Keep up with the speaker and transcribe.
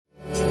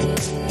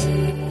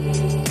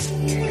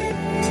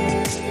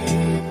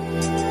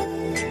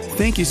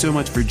Thank you so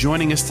much for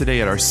joining us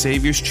today at our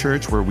Savior's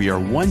Church, where we are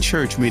one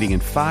church meeting in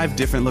 5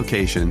 different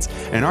locations.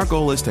 And our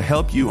goal is to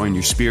help you on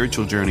your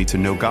spiritual journey to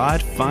know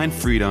God, find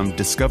freedom,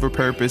 discover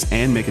purpose,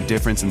 and make a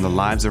difference in the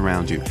lives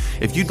around you.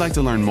 If you'd like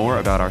to learn more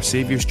about our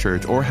Savior's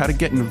Church or how to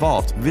get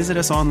involved, visit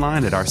us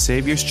online at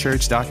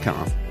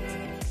oursaviorschurch.com.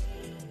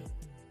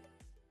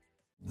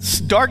 It's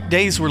dark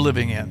days we're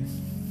living in.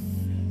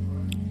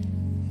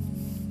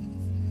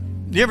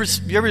 You ever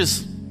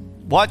just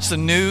watch the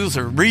news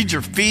or read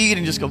your feed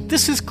and just go,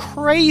 this is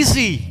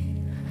crazy.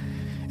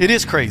 It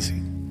is crazy.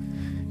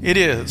 It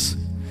is.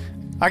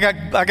 I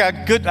got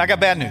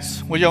bad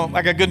news. Well,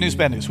 I got good news,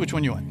 bad news. Which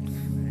one you want?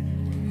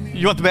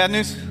 You want the bad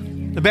news?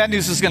 The bad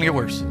news is going to get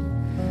worse.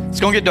 It's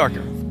going to get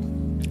darker.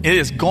 It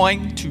is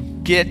going to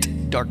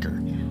get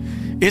darker.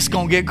 It's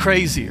going to get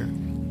crazier.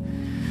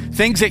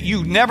 Things that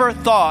you never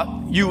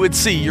thought you would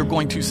see, you're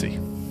going to see.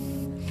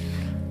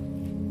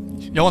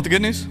 Y'all want the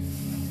good news?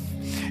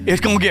 It's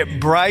going to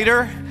get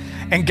brighter,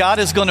 and God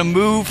is going to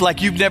move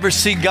like you've never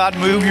seen God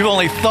move. You've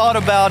only thought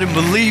about and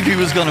believed He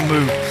was going to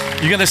move.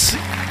 You're going to see.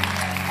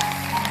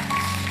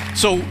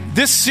 So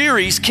this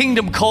series,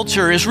 Kingdom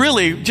Culture, is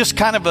really just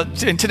kind of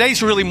and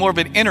today's really more of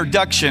an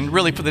introduction,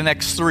 really, for the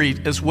next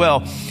 3 as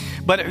well.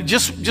 But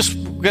just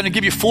going to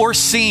give you 4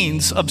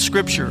 scenes of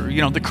Scripture.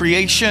 You know, the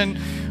creation.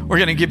 We're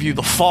going to give you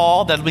the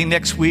fall. That'll be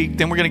next week.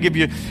 Then we're going to give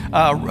you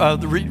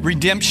the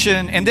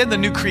redemption, and then the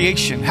new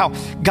creation. How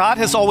God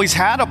has always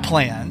had a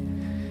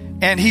plan,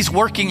 and He's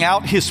working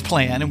out His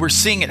plan, and we're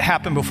seeing it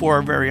happen before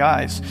our very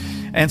eyes.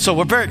 And so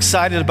we're very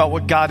excited about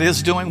what God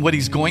is doing, what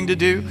He's going to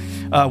do.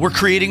 We're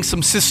creating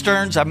some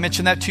cisterns. I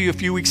mentioned that to you a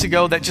few weeks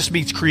ago. That just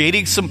means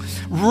creating some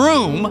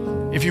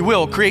room, if you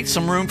will, create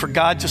some room for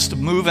God just to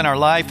move in our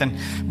life, and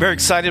very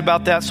excited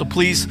about that. So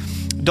please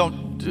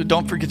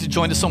don't forget to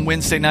join us on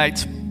Wednesday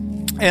nights.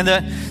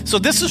 And so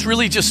this is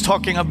really just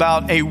talking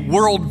about a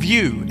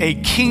worldview, a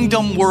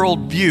kingdom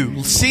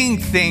worldview, seeing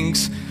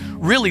things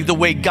really the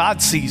way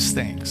God sees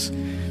things.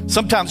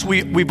 Sometimes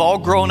we've all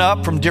grown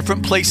up from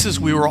different places.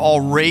 We were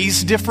all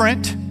raised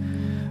different.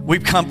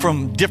 We've come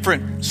from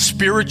different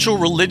spiritual,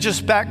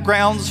 religious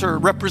backgrounds are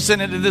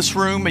represented in this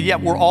room, and yet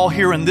we're all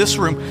here in this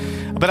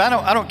room. But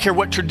I don't care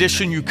what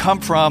tradition you come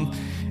from,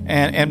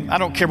 and I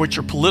don't care what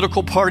your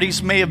political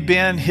parties may have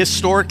been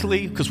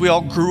historically, because we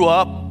all grew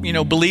up, you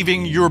know,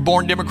 believing you were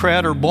born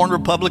Democrat or born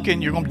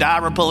Republican. You're going to die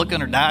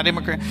Republican or die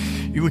Democrat.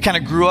 We kind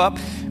of grew up.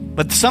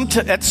 But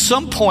at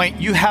some point,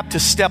 you have to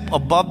step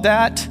above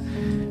that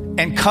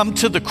and come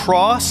to the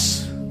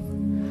cross.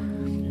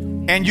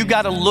 And you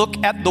got to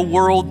look at the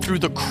world through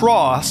the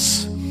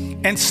cross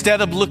instead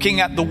of looking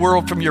at the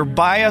world from your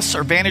bias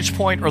or vantage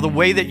point or the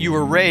way that you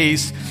were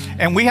raised.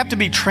 And we have to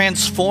be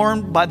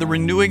transformed by the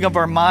renewing of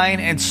our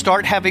mind and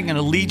start having an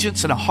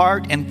allegiance and a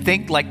heart and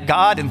think like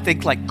God and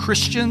think like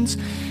Christians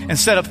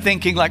instead of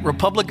thinking like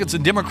Republicans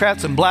and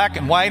Democrats and black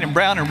and white and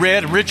brown and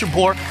red and rich and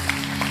poor.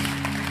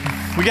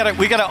 We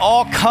gotta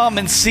all come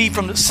and see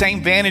from the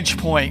same vantage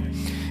point,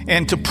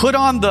 and to put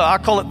on I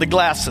call it the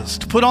glasses,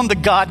 to put on the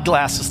God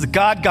glasses, the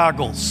God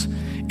goggles,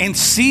 and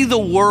see the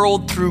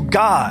world through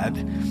God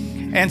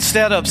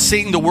instead of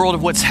seeing the world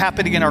of what's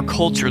happening in our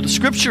culture. The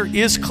Scripture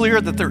is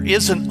clear that there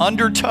is an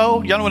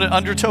undertow. Y'all know what an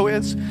undertow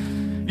is?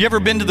 You ever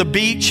been to the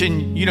beach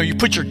and, you know, you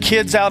put your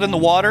kids out in the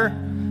water?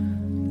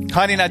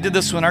 Heidi and I did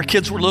this when our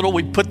kids were little.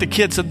 We'd put the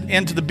kids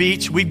into the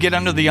beach. We'd get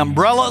under the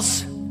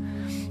umbrellas.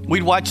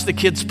 We'd watch the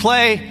kids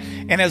play.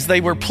 And as they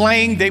were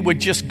playing, they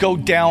would just go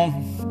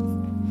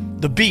down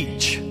the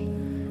beach.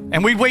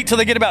 And we'd wait till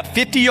they get about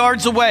 50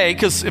 yards away,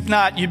 because if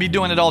not, you'd be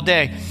doing it all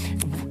day.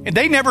 And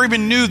they never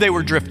even knew they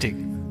were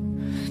drifting.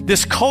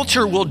 This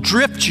culture will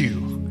drift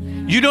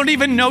you. You don't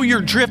even know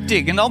you're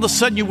drifting. And all of a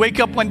sudden you wake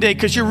up one day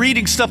because you're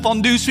reading stuff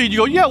on newsfeed. You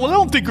go, yeah, well, I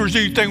don't think there's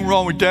anything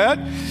wrong with that.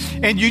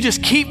 And you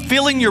just keep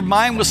filling your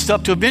mind with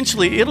stuff to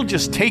eventually it'll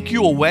just take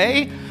you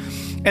away.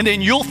 And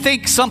then you'll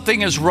think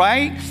something is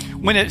right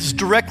when it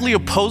directly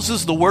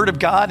opposes the Word of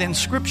God in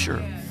Scripture.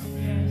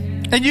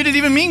 And you didn't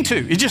even mean to.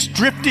 It just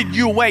drifted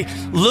you away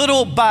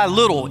little by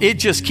little. It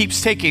just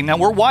keeps taking. Now,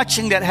 we're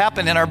watching that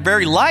happen in our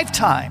very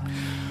lifetime.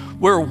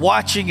 We're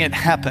watching it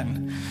happen.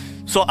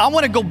 So I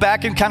want to go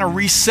back and kind of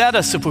reset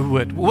us, if we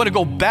would. We want to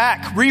go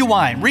back,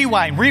 rewind,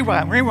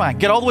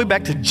 get all the way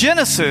back to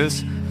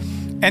Genesis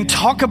and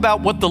talk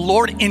about what the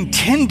Lord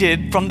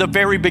intended from the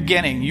very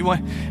beginning. You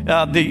want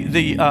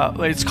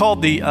it's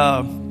called the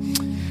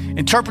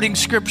interpreting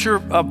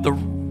Scripture of the.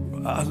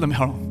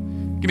 Hold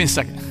on. Give me a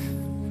second.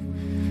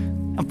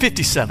 I'm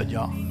 57,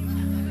 y'all.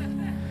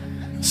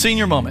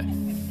 Senior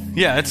moment.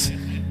 Yeah, it's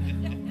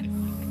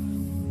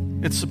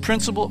the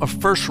principle of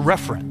first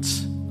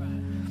reference.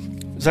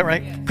 Is that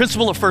right?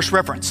 Principle of first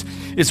reference.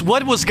 It's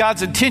what was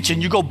God's intention.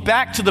 You go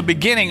back to the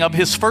beginning of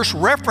His first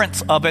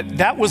reference of it.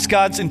 That was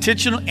God's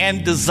intention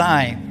and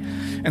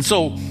design. And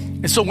so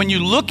when you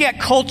look at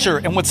culture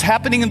and what's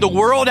happening in the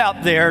world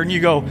out there, and you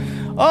go,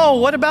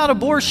 oh, what about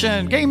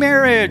abortion, gay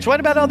marriage?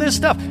 What about all this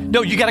stuff?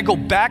 No, you got to go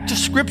back to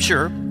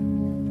Scripture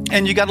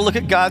And you got to look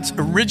at God's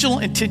original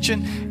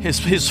intention,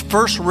 his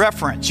first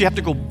reference. You have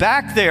to go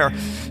back there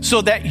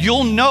so that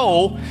you'll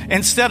know,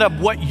 instead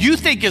of what you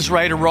think is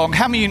right or wrong,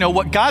 how many of you know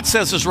what God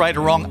says is right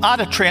or wrong ought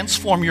to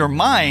transform your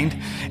mind?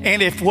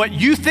 And if what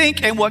you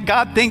think and what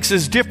God thinks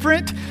is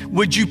different,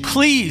 would you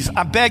please,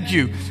 I beg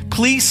you,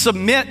 please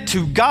submit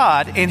to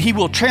God, and he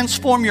will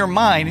transform your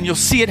mind, and you'll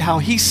see it how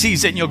he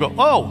sees it, and you'll go,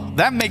 oh,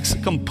 that makes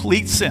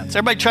complete sense.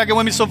 Everybody tracking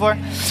with me so far?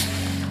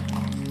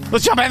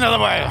 Let's jump into the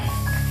way.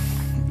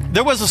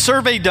 There was a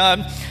survey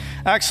done.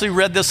 I actually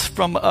read this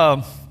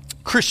from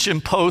Christian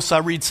Post. I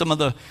read some of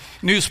the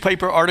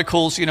newspaper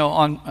articles,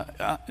 on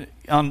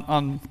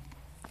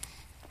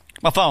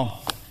my phone.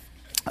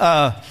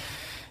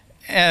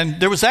 And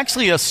there was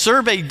actually a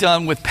survey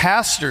done with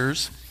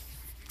pastors,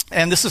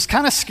 and this is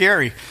kind of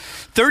scary.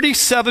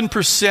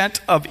 37%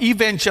 of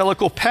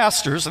evangelical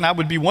pastors, and I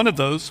would be one of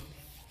those.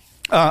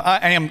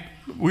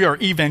 We are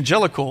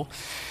evangelical.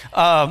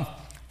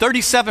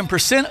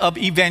 37% of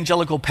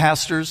evangelical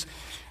pastors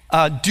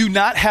do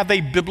not have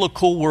a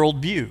biblical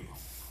worldview,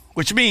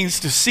 which means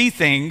to see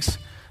things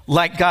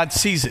like God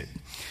sees it.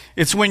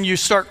 It's when you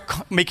start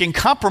making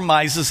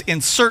compromises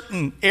in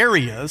certain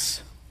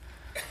areas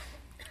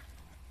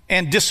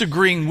and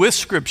disagreeing with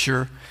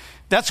Scripture,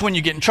 that's when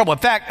you get in trouble. In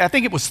fact, I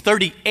think it was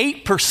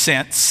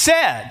 38%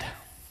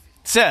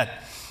 said,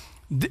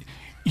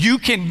 you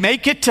can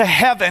make it to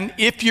heaven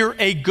if you're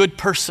a good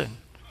person.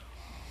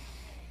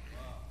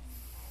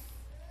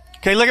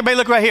 Okay,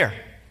 look right here.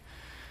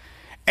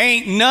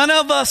 Ain't none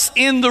of us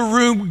in the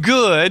room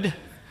good,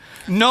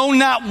 no,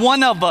 not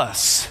one of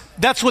us.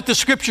 That's what the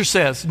Scripture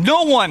says.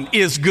 No one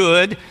is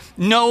good,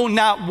 no,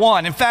 not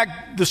one. In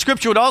fact, the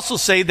Scripture would also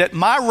say that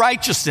my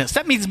righteousness,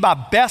 that means my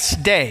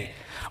best day,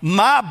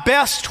 my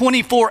best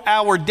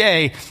 24-hour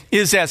day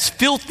is as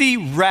filthy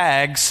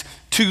rags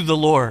to the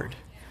Lord.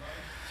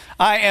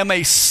 I am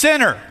a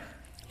sinner.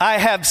 I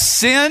have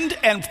sinned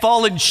and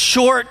fallen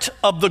short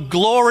of the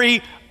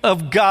glory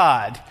of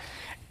God.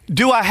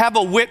 Do I have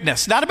a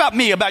witness? Not about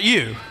me, about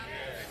you.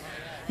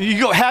 You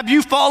go, have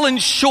you fallen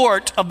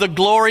short of the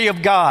glory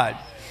of God?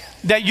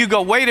 That you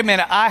go, wait a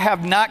minute, I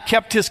have not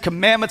kept his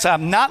commandments. I have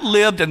not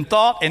lived and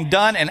thought and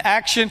done and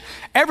action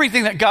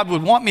everything that God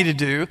would want me to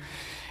do.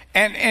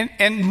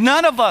 And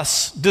none of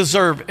us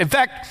deserve. In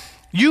fact,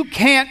 you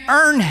can't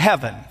earn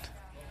heaven.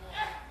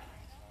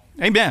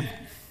 Amen.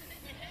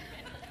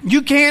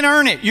 You can't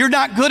earn it. You're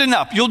not good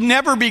enough. You'll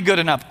never be good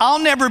enough. I'll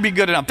never be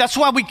good enough. That's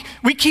why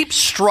we keep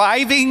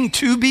striving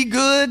to be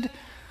good.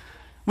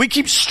 We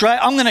keep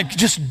striving. I'm going to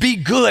just be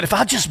good. If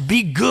I'll just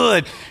be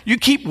good. You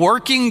keep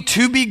working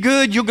to be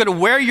good, you're going to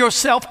wear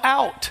yourself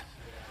out.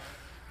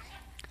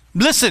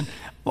 Listen,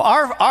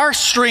 our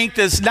strength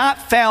is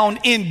not found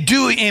in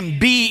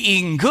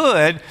being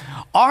good.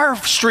 Our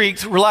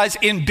strength relies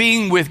in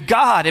being with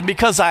God. And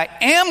because I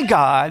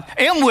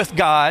am with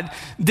God,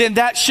 then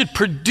that should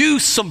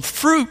produce some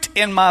fruit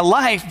in my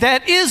life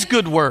that is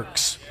good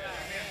works.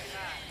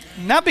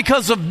 Not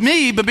because of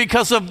me, but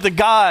because of the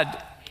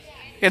God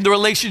and the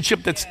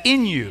relationship that's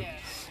in you.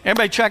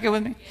 Everybody tracking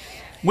with me?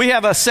 We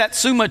have a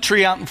satsuma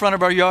tree out in front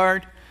of our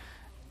yard.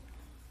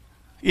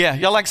 Yeah,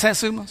 y'all like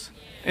satsumas?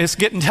 It's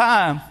getting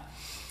time.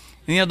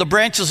 And, the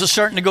branches are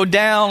starting to go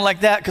down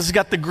like that because it's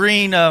got the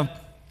green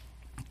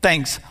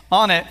things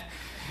on it.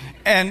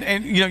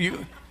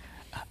 And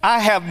I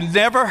have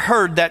never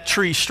heard that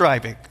tree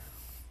striving.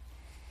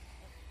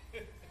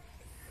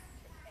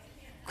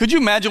 Could you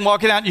imagine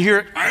walking out and you hear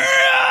it?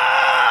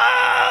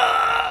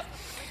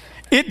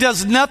 It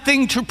does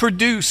nothing to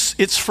produce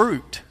its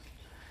fruit.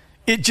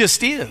 It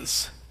just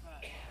is.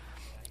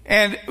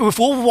 And if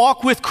we'll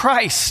walk with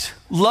Christ,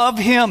 love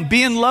him,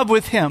 be in love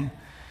with him,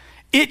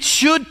 it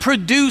should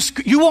produce.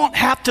 You won't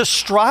have to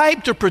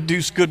strive to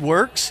produce good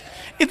works.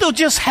 It'll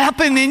just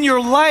happen in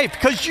your life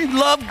because you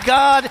love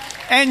God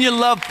and you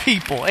love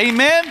people.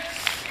 Amen?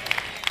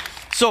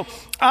 So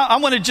I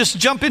want to just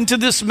jump into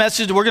this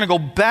message. We're going to go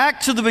back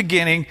to the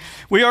beginning.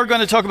 We are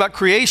going to talk about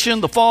creation,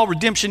 the fall,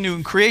 redemption,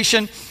 new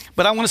creation.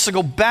 But I want us to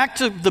go back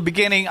to the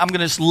beginning. I'm going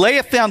to just lay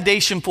a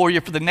foundation for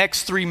you for the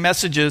next 3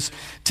 messages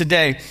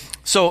today.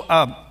 So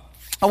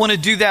I want to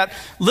do that.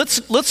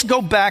 Let's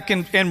go back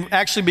and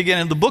actually begin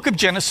in the book of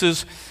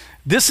Genesis.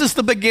 This is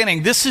the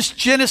beginning. This is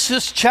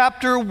Genesis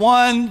chapter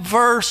 1,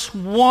 verse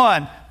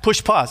 1.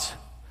 Push pause.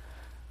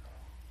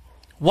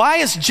 Why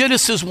is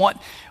Genesis 1?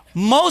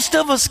 Most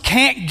of us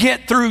can't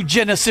get through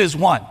Genesis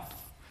 1.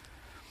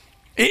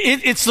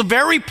 It's the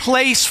very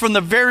place from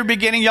the very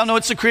beginning. Y'all know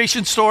it's the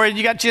creation story.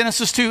 You got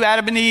Genesis 2,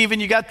 Adam and Eve,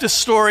 and you got this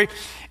story.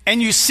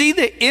 And you see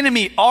the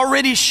enemy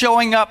already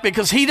showing up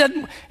because he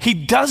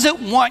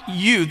doesn't want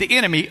you, the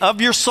enemy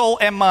of your soul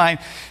and mine,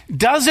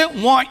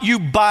 doesn't want you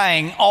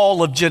buying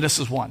all of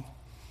Genesis 1.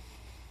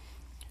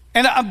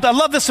 And I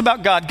love this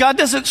about God. God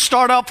doesn't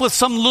start off with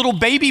some little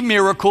baby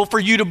miracle for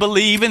you to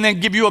believe and then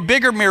give you a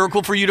bigger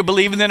miracle for you to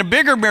believe and then a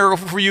bigger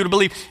miracle for you to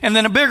believe and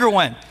then a bigger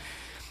one.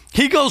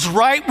 He goes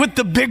right with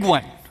the big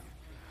one.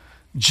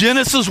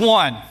 Genesis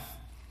 1.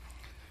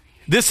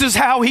 This is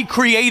how he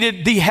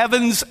created the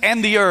heavens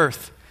and the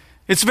earth.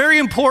 It's very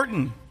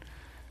important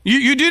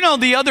You do know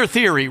the other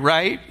theory,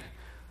 right?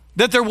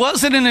 That there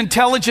wasn't an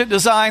intelligent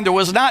design, there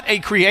was not a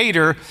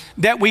creator,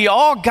 that we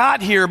all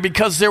got here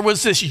because there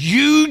was this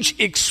huge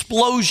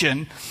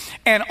explosion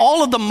and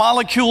all of the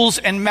molecules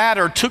and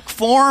matter took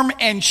form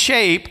and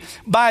shape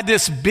by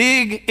this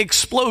big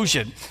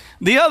explosion.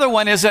 The other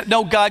one is that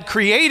no, God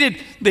created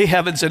the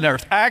heavens and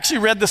earth. I actually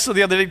read this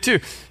the other day too.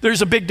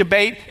 There's a big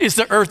debate. Is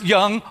the earth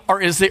young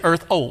or is the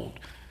earth old?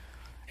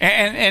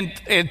 And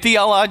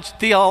theologians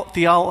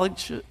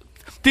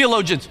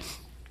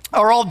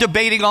are all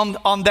debating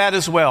on that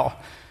as well.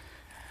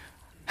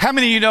 How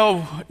many of you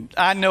know,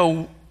 I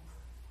know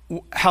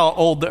how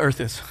old the earth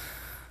is?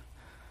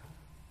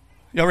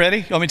 Y'all ready?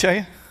 You want me to tell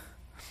you?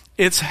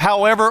 It's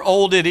however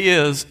old it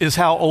is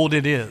how old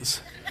it is.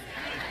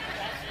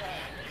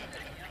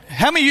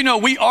 How many of you know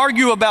we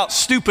argue about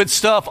stupid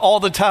stuff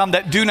all the time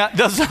that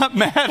does not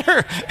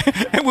matter?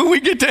 And when we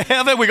get to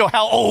heaven, we go,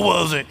 how old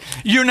was it?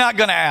 You're not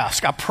going to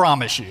ask, I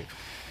promise you.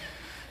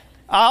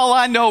 All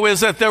I know is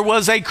that there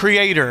was a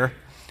creator,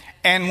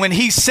 and when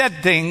he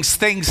said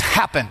things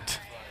happened.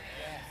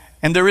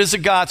 And there is a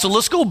God. So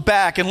let's go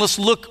back and let's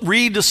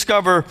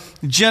rediscover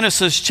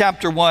Genesis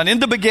chapter 1. In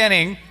the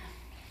beginning.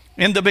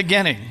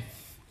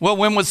 Well,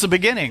 when was the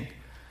beginning?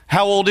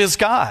 How old is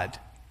God?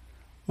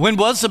 When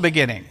was the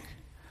beginning?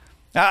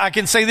 I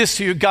can say this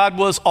to you. God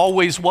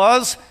always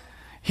was.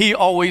 He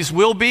always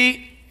will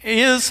be,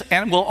 is,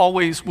 and will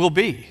always will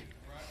be.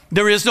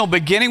 There is no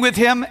beginning with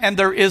him and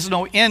there is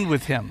no end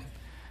with him.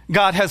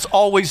 God has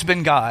always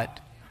been God.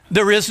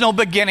 There is no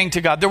beginning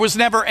to God. There was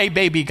never a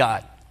baby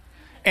God.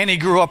 And he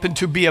grew up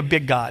into be a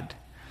big God.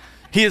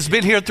 He has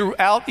been here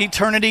throughout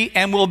eternity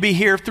and will be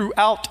here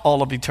throughout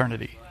all of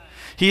eternity.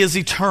 He is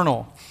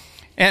eternal.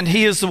 And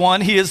he is the one,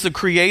 he is the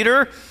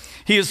creator.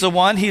 He is the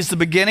one, he's the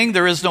beginning.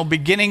 There is no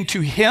beginning to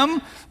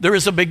him. There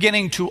is a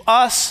beginning to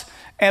us,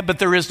 but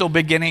there is no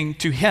beginning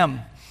to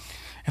him.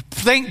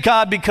 Thank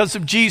God because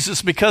of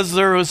Jesus, because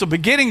there is a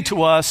beginning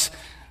to us,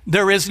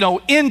 there is no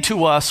end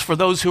to us for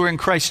those who are in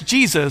Christ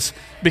Jesus,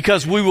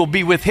 because we will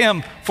be with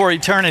him for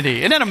eternity.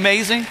 Isn't that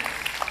amazing?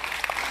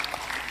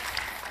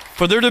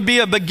 For there to be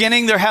a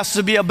beginning, there has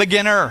to be a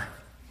beginner.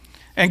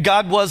 And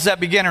God was that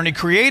beginner. And he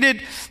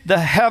created the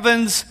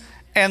heavens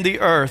and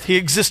the earth. He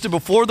existed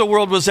before the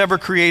world was ever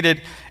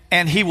created.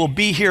 And he will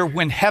be here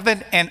when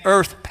heaven and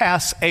earth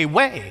pass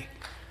away.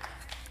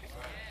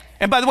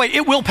 And by the way,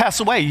 it will pass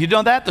away. You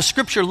know that? The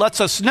scripture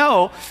lets us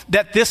know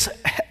that this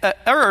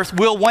earth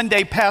will one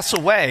day pass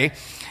away.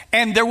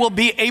 And there will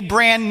be a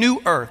brand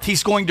new earth.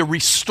 He's going to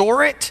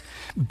restore it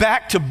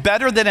back to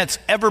better than it's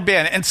ever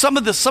been. And some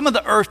of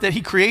the earth that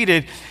he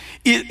created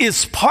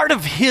is part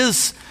of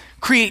his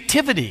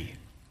creativity.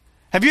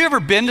 Have you ever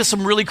been to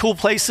some really cool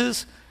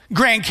places?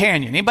 Grand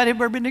Canyon. Anybody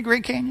ever been to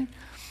Grand Canyon?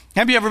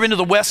 Have you ever been to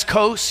the West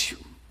Coast?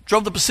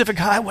 Drove the Pacific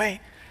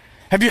Highway?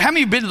 How many of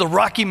you been to the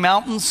Rocky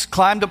Mountains?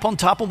 Climbed up on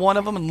top of one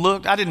of them and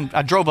looked?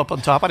 I drove up on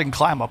top. I didn't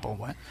climb up on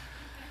one.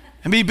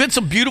 I mean, you've been to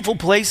some beautiful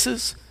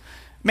places.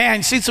 Man,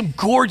 you see some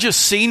gorgeous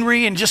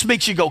scenery and just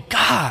makes you go,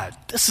 God,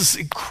 this is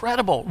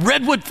incredible.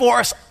 Redwood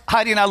Forest.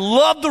 Heidi and I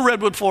love the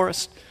Redwood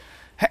Forest.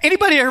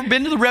 Anybody ever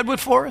been to the Redwood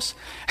Forest?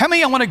 How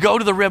many of you want to go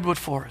to the Redwood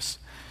Forest?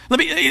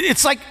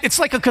 It's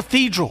like a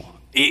cathedral.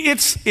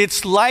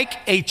 It's like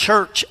a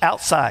church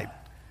outside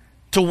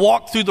to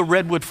walk through the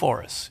Redwood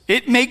Forest.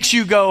 It makes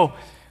you go,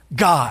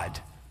 God,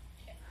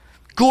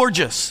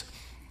 gorgeous.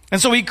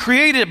 And so he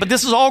created it, but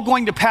this is all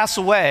going to pass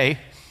away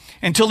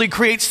until he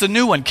creates the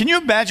new one. Can you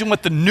imagine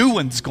what the new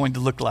one's going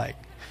to look like?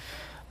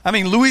 I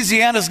mean,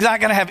 Louisiana's not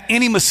going to have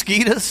any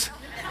mosquitoes.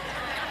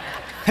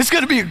 It's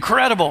going to be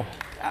incredible.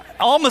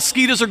 All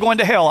mosquitoes are going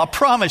to hell, I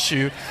promise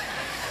you.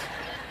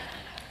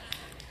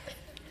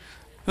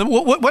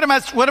 What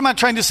am I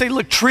trying to say?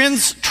 Look,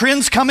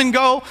 trends come and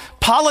go.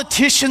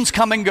 Politicians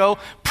come and go.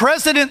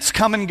 Presidents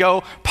come and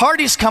go.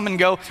 Parties come and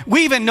go.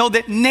 We even know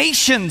that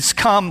nations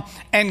come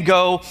and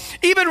go.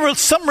 Even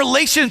some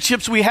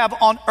relationships we have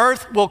on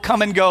earth will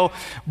come and go.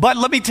 But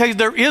let me tell you,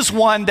 there is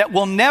one that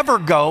will never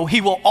go. He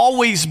will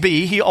always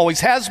be. He always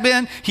has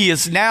been. He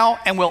is now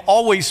and will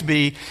always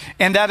be.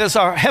 And that is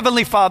our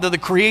Heavenly Father, the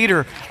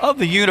creator of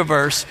the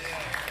universe.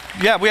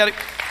 Yeah, we had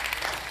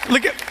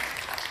to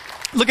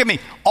look at me.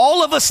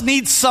 All of us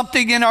need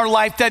something in our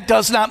life that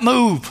does not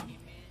move.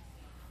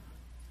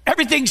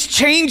 Everything's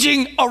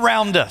changing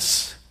around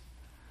us.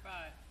 Right.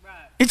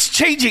 It's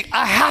changing.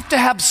 I have to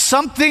have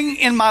something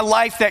in my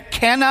life that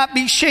cannot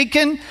be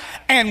shaken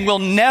and will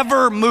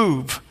never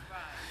move.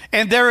 Right.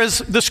 And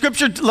the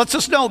scripture lets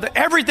us know that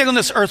everything on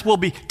this earth will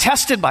be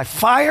tested by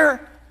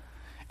fire.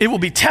 It will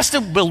be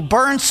tested, will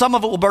burn. Some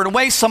of it will burn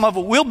away. Some of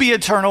it will be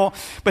eternal.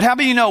 But how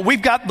many of you know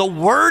we've got the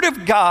word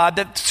of God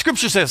that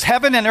scripture says,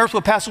 heaven and earth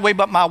will pass away,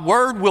 but my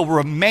word will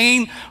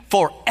remain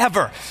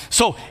forever.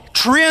 So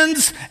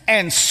trends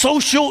and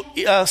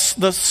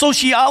the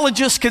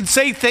sociologists can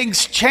say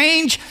things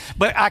change,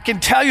 but I can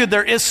tell you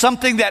there is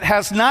something that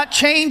has not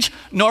changed,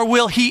 nor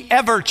will he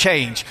ever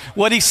change.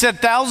 What he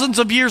said thousands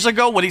of years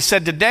ago, what he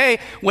said today,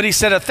 what he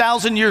said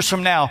 1,000 years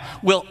from now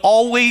will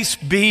always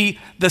be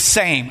the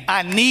same.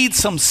 I need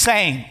some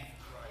same.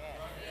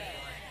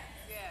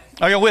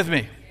 Are you with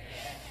me?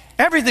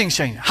 Everything's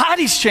changing.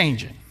 Heidi's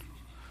changing.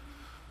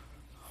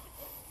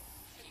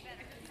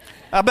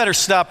 I better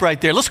stop right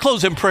there. Let's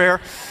close in prayer.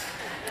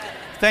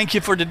 Thank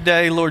you for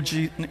today, Lord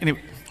Jesus.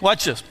 Anyway,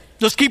 watch this.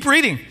 Let's keep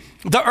reading.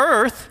 The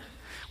earth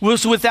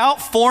was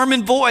without form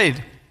and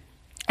void,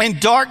 and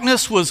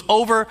darkness was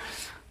over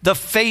the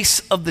face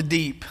of the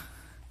deep.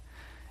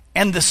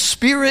 And the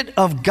Spirit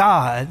of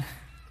God,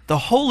 the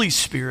Holy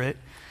Spirit,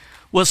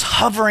 was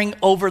hovering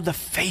over the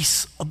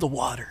face of the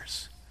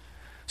waters.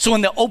 So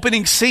in the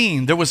opening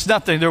scene, there was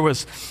nothing. There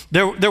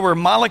were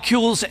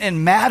molecules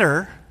and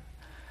matter,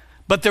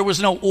 but there was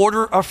no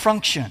order or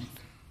function.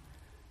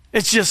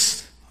 It's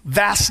just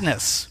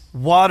vastness,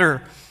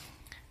 water,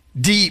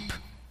 deep,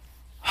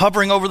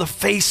 hovering over the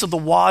face of the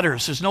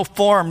waters. There's no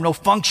form, no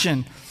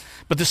function.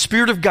 But the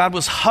Spirit of God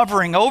was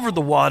hovering over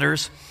the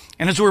waters.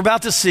 And as we're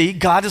about to see,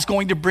 God is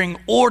going to bring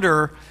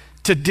order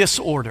to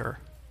disorder.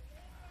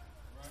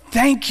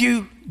 Thank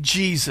you,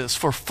 Jesus,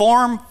 for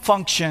form,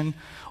 function,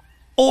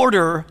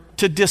 order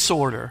to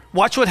disorder.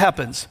 Watch what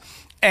happens.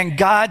 And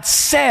God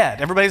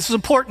said, everybody, this is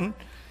important.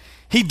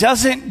 He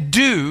doesn't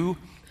do,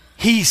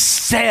 he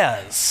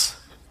says.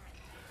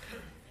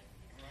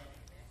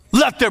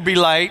 Let there be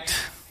light.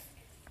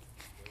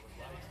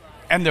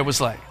 And there was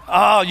light.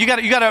 Oh, you got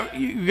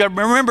to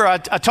remember. I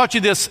taught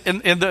you this in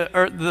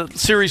the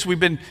series we've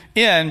been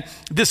in.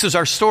 This is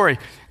our story.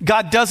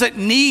 God doesn't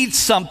need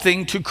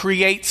something to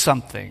create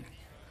something.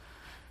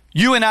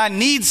 You and I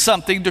need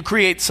something to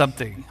create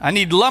something. I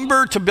need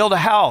lumber to build a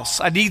house.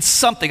 I need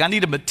something. I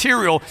need a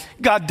material.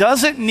 God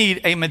doesn't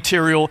need a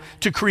material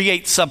to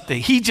create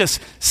something. He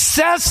just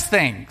says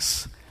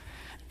things,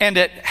 and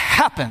it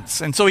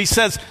happens. And so he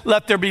says,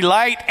 let there be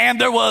light, and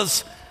there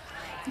was,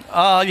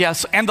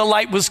 yes, and the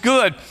light was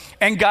good.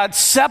 And God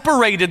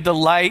separated the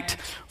light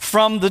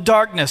from the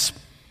darkness.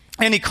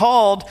 And he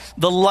called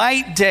the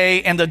light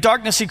day, and the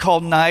darkness he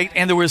called night,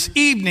 and there was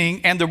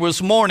evening, and there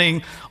was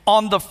morning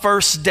on the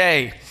first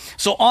day.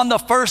 So on the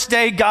first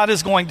day, God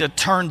is going to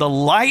turn the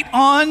light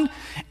on,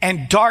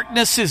 and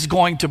darkness is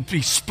going to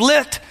be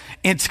split.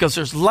 It's because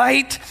there's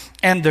light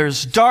and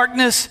there's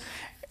darkness.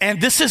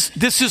 And this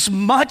is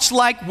much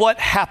like what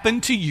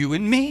happened to you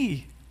and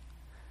me.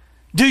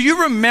 Do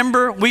you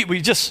remember,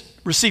 we just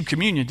received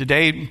communion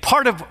today.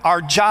 Part of our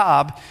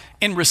job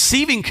in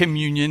receiving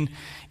communion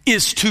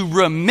is to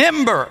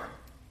remember.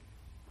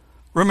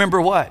 Remember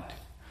what?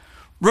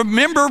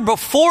 Remember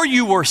before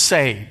you were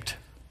saved.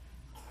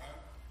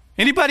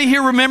 Anybody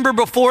here remember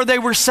before they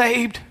were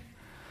saved?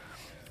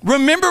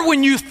 Remember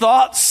when you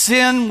thought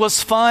sin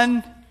was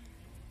fun?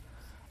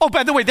 Oh,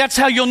 by the way, that's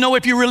how you'll know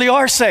if you really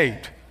are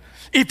saved.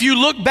 If you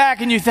look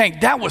back and you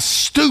think, that was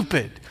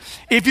stupid.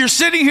 If you're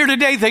sitting here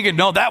today thinking,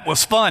 no, that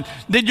was fun,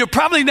 then you're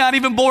probably not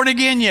even born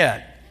again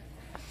yet.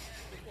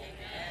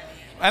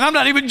 And I'm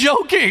not even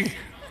joking.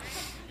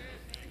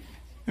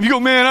 If you go,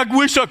 man, I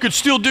wish I could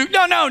still do.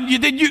 No,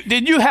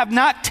 then you have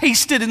not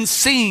tasted and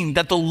seen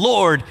that the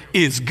Lord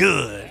is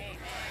good.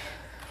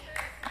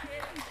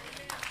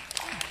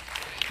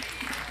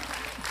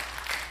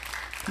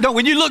 No,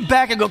 when you look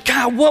back and go,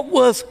 God, what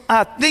was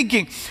I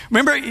thinking?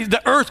 Remember,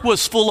 the earth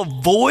was full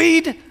of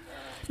void,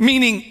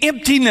 meaning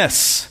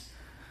emptiness.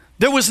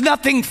 There was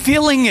nothing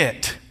filling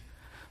it.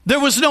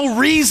 There was no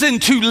reason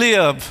to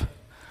live.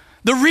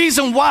 The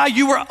reason why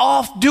you were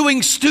off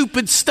doing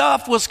stupid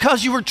stuff was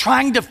because you were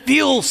trying to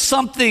feel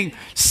something,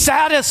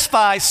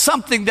 satisfy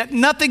something that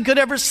nothing could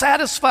ever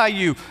satisfy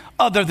you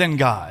other than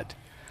God.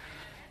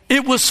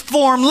 It was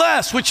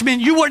formless, which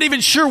meant you weren't even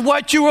sure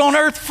what you were on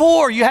earth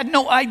for. You had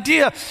no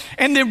idea.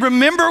 And then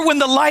remember when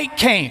the light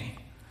came.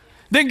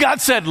 Then God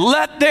said,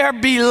 let there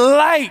be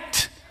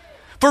light.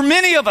 For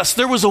many of us,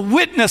 there was a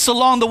witness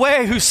along the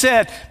way who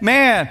said,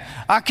 man,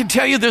 I can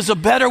tell you there's a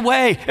better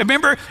way. And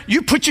remember,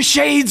 you put your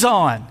shades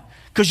on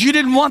because you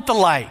didn't want the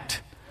light.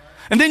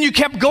 And then you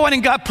kept going,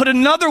 and God put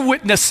another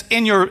witness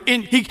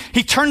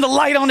He turned the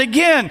light on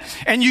again,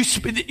 and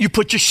you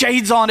put your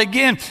shades on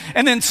again.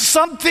 And then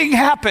something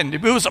happened.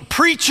 It was a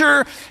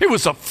preacher, it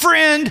was a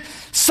friend.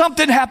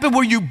 Something happened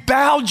where you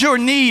bowed your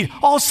knee.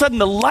 All of a sudden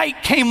the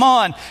light came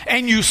on,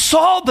 and you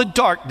saw the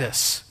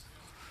darkness.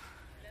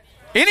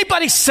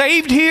 Anybody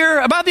saved here?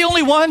 Am I the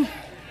only one?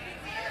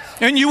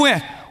 And you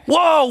went,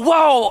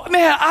 whoa,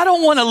 man, I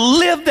don't want to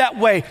live that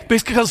way,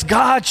 because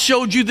God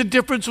showed you the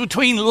difference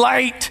between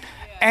light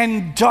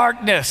and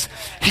darkness.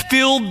 He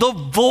filled the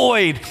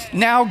void,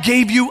 now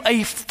gave you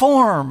a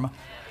form.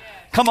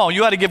 Come on,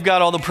 you ought to give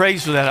God all the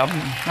praise for that.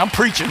 I'm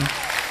preaching.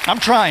 I'm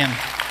trying.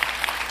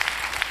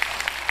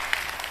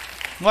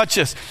 Watch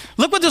this.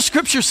 Look what the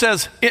scripture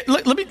says.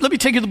 Let me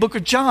take you to the book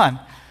of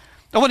John.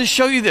 I want to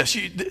show you this.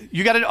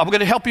 I'm going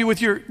to help you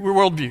with your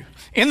worldview.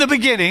 In the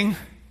beginning.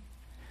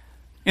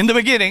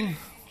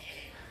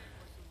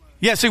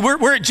 Yeah, see,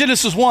 we're at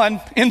Genesis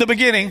 1, in the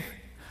beginning.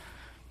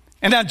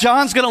 And now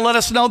John's going to let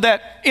us know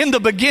that in the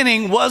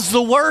beginning was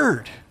the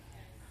Word.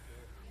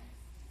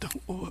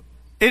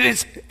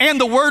 And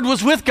the Word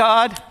was with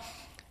God,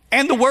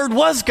 and the Word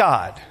was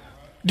God.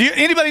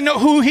 Anybody know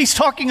who he's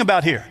talking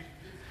about here?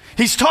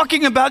 He's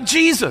talking about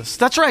Jesus.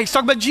 That's right, he's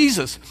talking about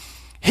Jesus.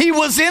 He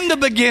was in the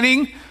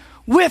beginning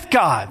with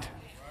God.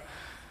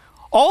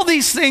 All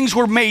these things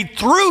were made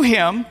through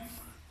him,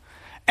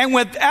 and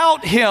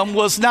without him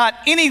was not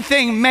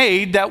anything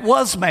made that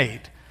was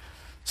made.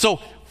 So,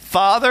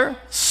 Father,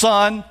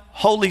 Son,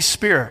 Holy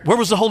Spirit. Where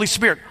was the Holy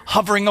Spirit?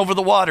 Hovering over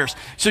the waters.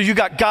 So you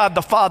got God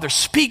the Father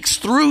speaks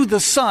through the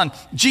Son,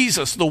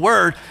 Jesus, the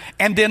Word,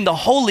 and then the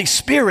Holy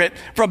Spirit,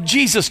 from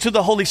Jesus to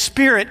the Holy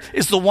Spirit,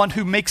 is the one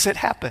who makes it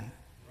happen.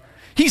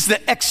 He's the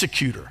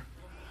executor.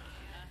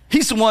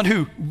 He's the one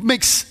who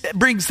brings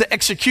the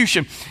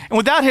execution. And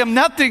without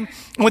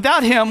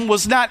him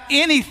was not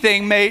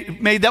anything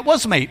made that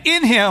was made.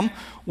 In him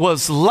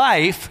was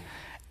life,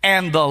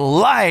 and the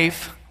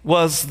life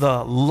was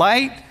the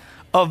light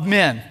of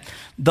men.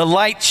 The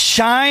light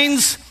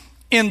shines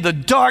in the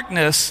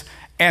darkness,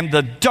 and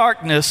the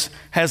darkness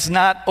has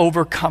not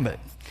overcome it.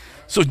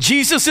 So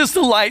Jesus is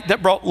the light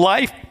that brought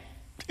life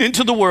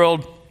into the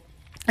world,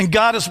 and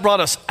God has brought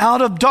us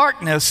out of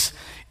darkness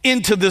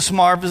into this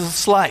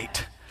marvelous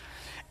light.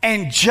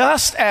 And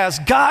just as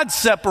God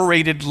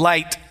separated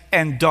light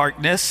and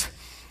darkness,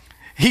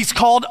 he's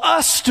called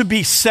us to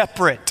be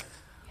separate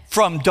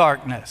from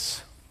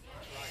darkness.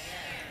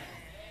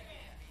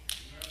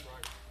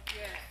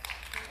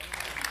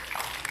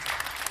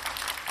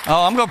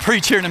 Oh, I'm going to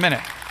preach here in a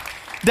minute.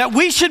 That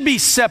we should be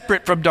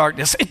separate from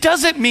darkness. It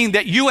doesn't mean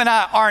that you and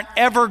I aren't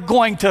ever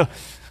going to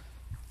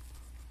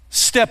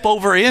step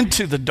over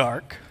into the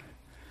dark.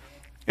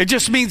 It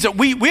just means that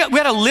we have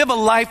to live a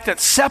life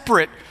that's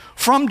separate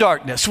from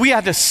darkness. We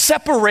have to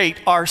separate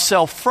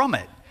ourselves from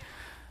it.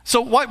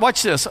 So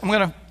watch this. I'm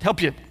going to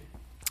help you.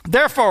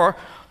 Therefore,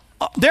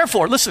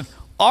 listen,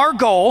 our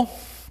goal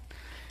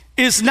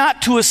is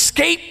not to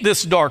escape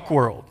this dark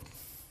world,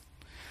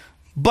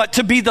 but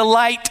to be the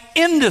light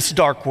in this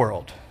dark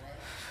world.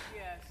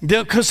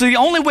 Because the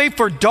only way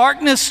for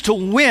darkness to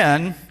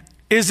win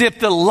is if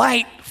the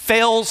light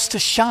fails to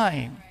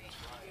shine.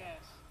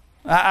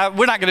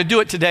 We're not going to do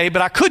it today,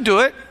 but I could do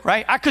it,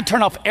 right? I could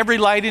turn off every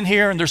light in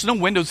here, and there's no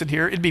windows in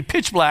here. It'd be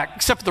pitch black,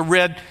 except for the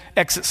red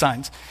exit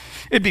signs.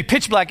 It'd be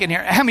pitch black in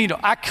here. How many know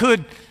I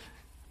could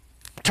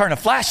turn a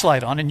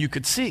flashlight on and you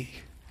could see?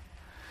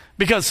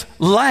 Because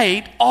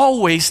light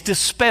always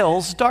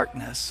dispels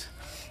darkness.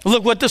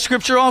 Look what the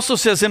scripture also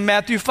says in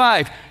Matthew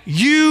 5.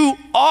 You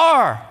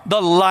are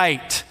the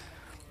light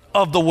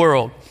of the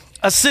world.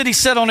 A city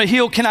set on a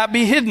hill cannot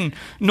be hidden,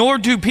 nor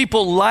do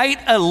people light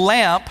a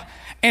lamp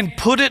and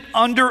put it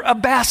under a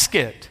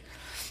basket,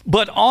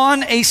 but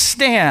on a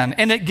stand,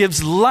 and it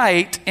gives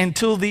light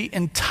into the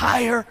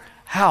entire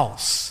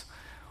house.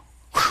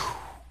 Whew.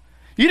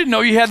 You didn't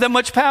know you had that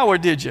much power,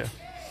 did you?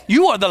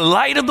 You are the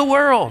light of the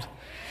world.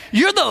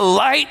 You're the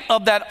light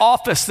of that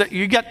office that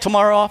you got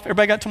tomorrow off.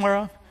 Everybody got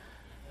tomorrow off?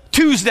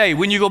 Tuesday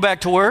when you go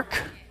back to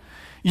work.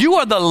 You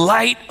are the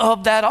light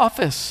of that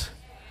office.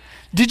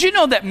 Did you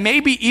know that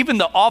maybe even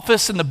the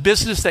office and the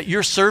business that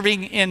you're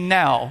serving in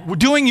now,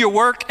 doing your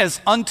work as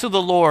unto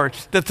the Lord,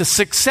 that the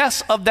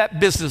success of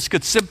that business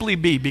could simply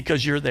be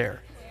because you're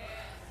there?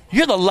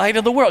 You're the light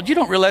of the world. You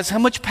don't realize how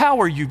much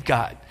power you've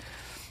got.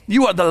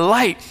 You are the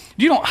light.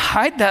 You don't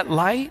hide that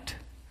light.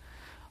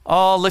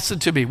 Oh, listen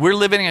to me. We're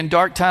living in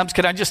dark times.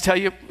 Can I just tell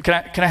you,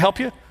 can I help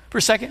you for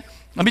a second?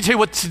 Let me tell you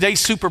what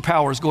today's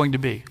superpower is going to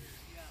be.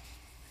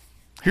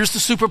 Here's the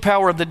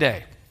superpower of the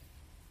day.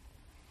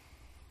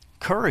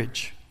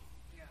 Courage.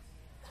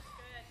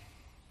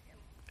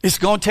 It's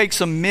going to take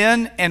some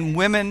men and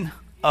women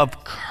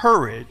of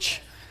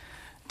courage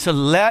to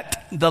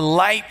let the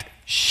light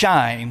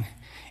shine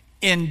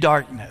in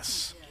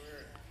darkness.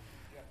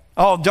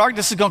 Oh,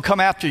 darkness is going to come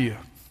after you.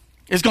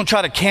 It's going to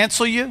try to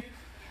cancel you.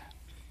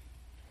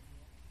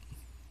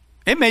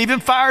 It may even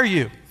fire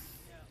you.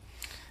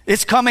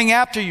 It's coming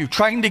after you,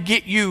 trying to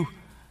get you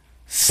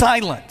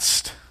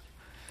silenced.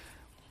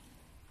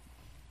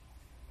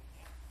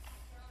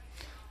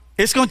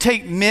 It's going to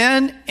take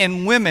men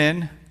and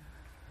women.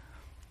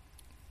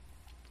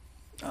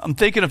 I'm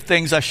thinking of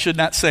things I should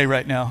not say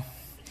right now.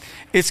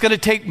 It's going to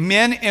take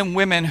men and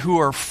women who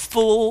are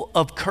full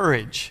of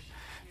courage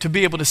to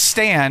be able to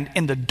stand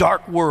in the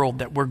dark world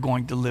that we're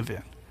going to live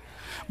in.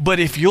 But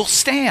if you'll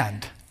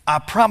stand, I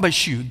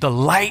promise you, the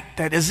light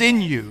that is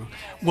in you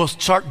will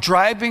start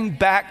driving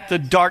back the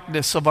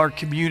darkness of our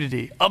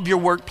community, of your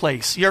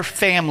workplace, your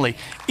family,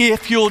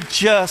 if you'll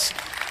just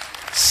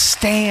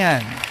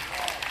stand.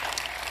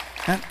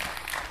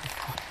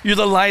 You're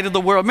the light of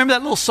the world. Remember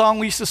that little song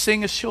we used to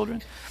sing as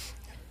children?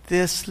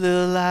 This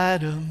little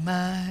light of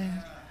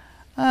mine,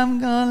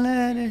 I'm gonna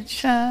let it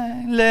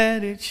shine,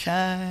 let it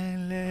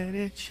shine, let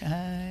it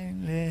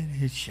shine,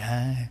 let it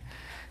shine.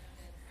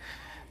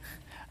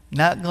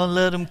 Not gonna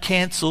let them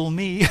cancel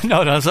me.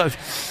 No,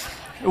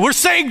 we're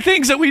saying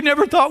things that we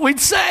never thought we'd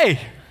say.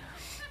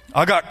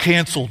 I got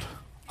canceled.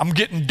 I'm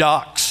getting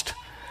doxxed.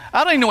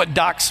 I don't even know what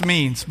dox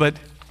means, but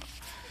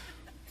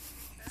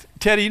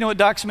Teddy, you know what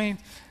dox means?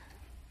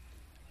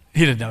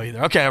 He didn't know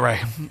either. Okay, all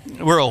right.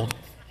 We're old.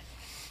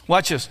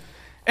 Watch this.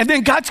 And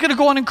then God's going to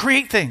go on and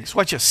create things.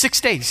 Watch this. 6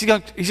 days. He's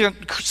going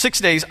 6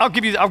 days. I'll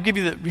give you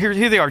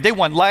here they are. Day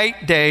 1,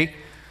 light, day.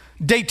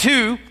 Day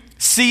 2,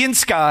 sea and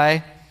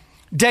sky.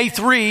 Day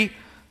 3,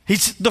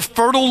 he's the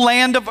fertile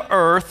land of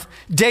earth.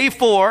 Day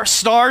 4,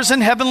 stars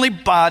and heavenly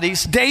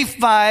bodies. Day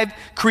 5,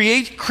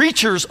 create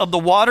creatures of the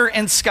water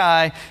and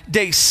sky.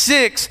 Day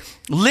 6,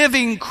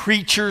 living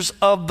creatures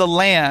of the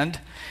land.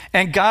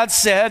 And God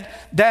said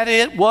that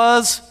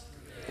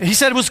he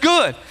said it was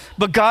good,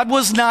 but God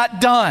was not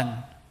done.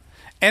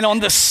 And on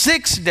the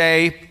 6th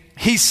day,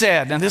 he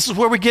said, and this is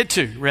where we get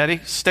to, ready?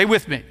 Stay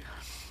with me.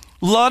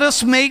 Let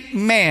us make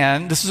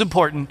man, this is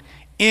important,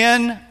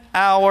 in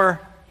our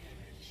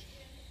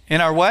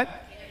what?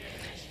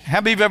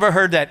 How many of you have ever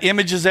heard that?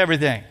 Image is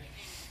everything.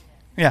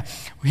 Yeah.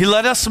 He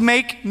let us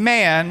make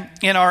man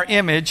in our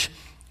image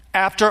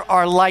after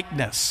our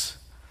likeness.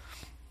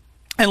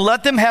 And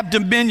let them have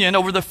dominion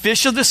over the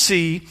fish of the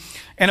sea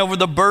and over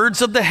the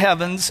birds of the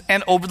heavens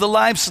and over the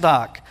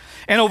livestock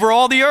and over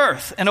all the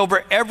earth and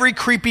over every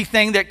creepy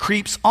thing that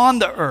creeps on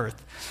the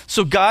earth.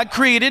 So God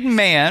created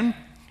man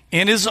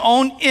in his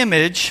own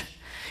image,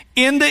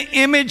 in the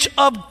image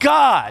of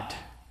God.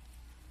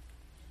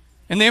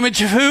 In the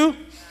image of who?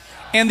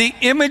 In the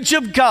image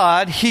of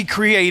God, he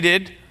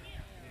created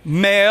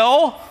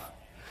male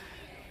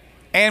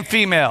and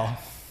female.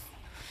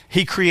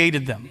 He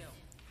created them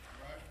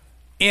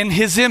in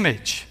his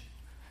image.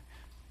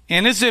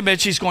 In his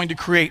image, he's going to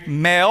create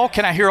male.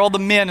 Can I hear all the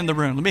men in the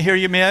room? Let me hear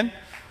you, men.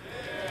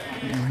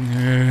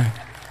 Yeah.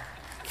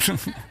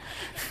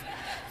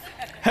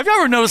 Have you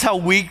ever noticed how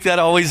weak that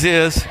always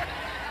is?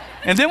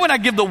 And then when I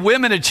give the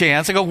women a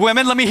chance, I go,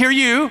 women, let me hear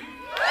you.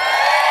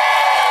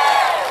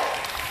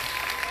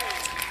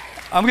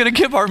 I'm going to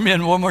give our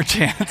men one more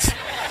chance.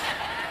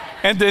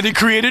 And then he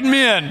created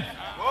men.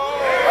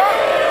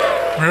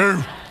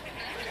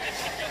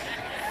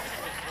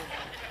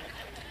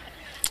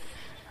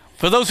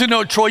 For those who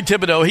know Troy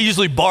Thibodeau, he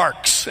usually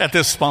barks at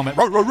this moment.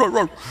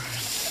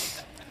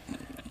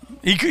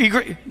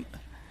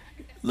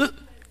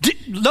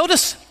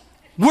 Notice,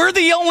 we're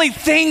the only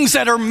things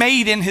that are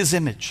made in his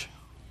image.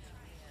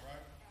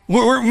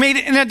 We're made,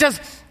 and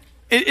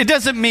it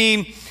doesn't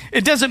mean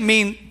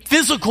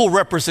physical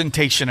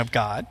representation of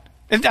God.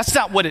 And that's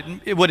not what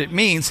it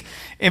means.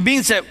 It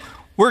means that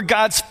we're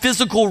God's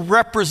physical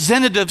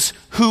representatives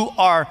who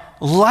are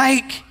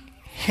like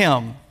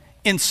him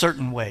in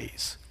certain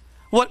ways.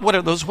 What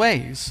are those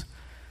ways?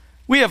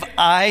 We have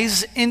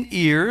eyes and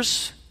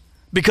ears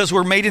because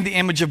we're made in the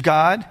image of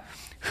God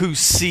who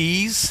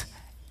sees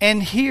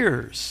and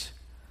hears.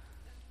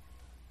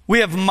 We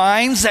have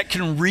minds that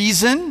can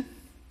reason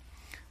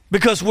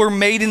because we're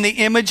made in the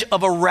image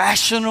of a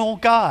rational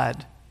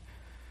God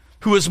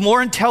who is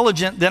more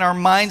intelligent than our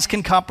minds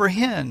can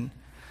comprehend.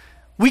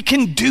 We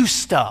can do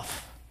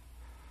stuff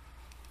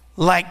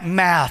like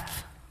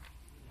math.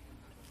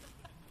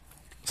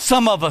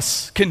 Some of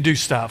us can do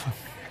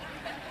stuff.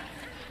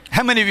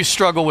 How many of you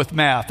struggle with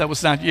math? That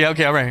was not, yeah,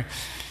 okay, all right.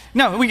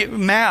 No, we get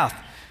math.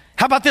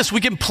 How about this?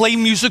 We can play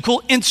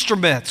musical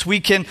instruments.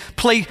 We can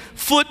play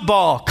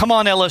football. Come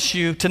on,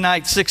 LSU,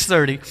 tonight,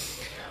 6:30.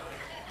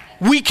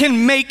 We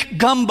can make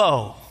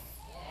gumbo.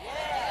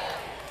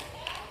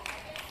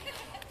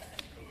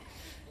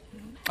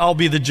 I'll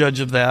be the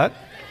judge of that.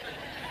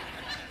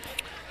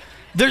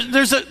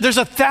 There's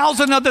a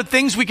thousand other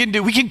things we can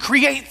do. We can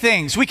create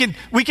things. We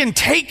can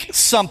take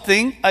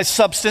something, a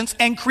substance,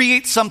 and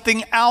create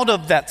something out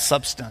of that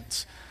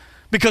substance.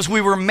 Because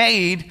we were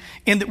made,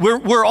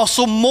 we're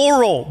also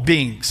moral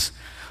beings.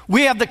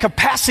 We have the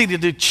capacity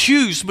to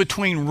choose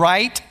between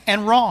right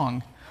and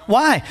wrong.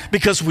 Why?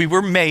 Because we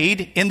were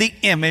made in the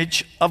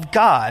image of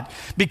God.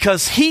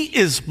 Because he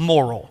is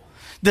moral.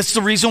 That's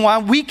the reason why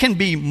we can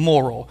be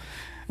moral.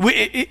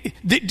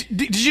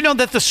 Did you know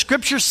that the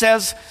scripture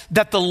says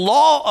that the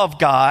law of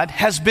God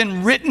has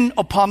been written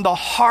upon the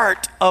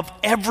heart of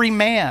every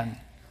man?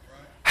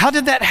 How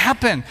did that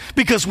happen?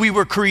 Because we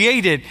were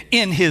created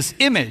in his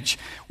image.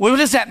 What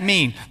does that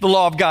mean? The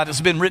law of God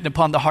has been written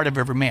upon the heart of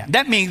every man.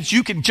 That means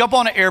you can jump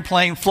on an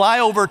airplane, fly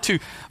over to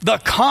the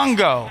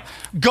Congo,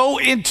 go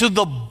into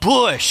the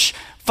bush,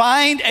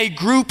 find a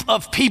group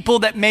of people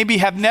that maybe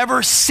have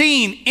never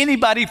seen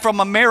anybody from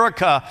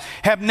America,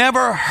 have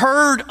never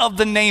heard of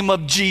the name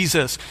of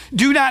Jesus,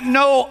 do not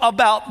know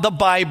about the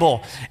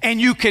Bible,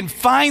 and you can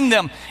find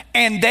them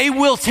and they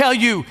will tell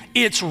you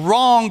it's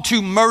wrong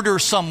to murder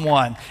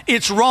someone.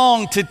 It's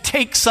wrong to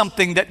take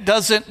something that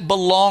doesn't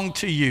belong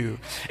to you.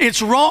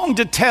 It's wrong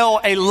to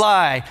tell a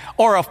lie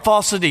or a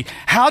falsity.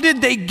 How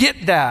did they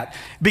get that?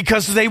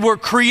 Because they were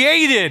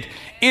created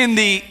in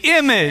the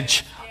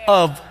image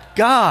of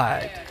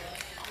God.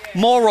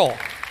 Moral.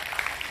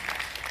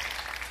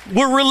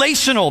 We're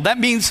relational. That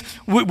means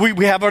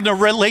we have a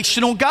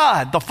relational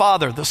God, the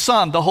Father, the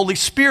Son, the Holy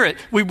Spirit.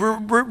 We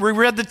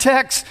read the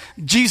text.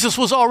 Jesus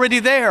was already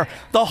there.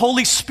 The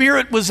Holy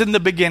Spirit was in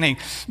the beginning.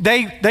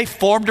 They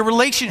formed a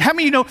relation. How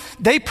many of you know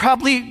they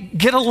probably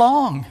get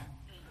along?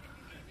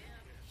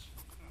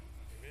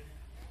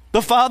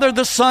 The Father,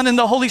 the Son, and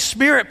the Holy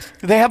Spirit,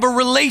 they have a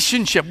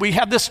relationship. We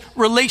have this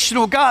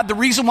relational God. The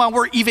reason why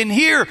we're even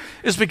here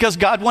is because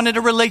God wanted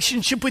a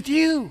relationship with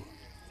you.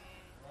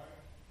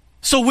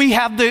 So we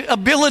have the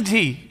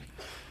ability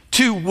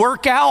to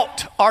work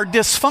out our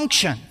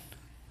dysfunction.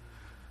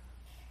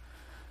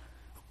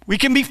 We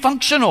can be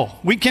functional.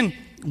 We can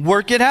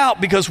work it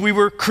out because we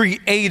were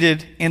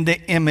created in the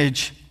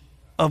image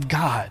of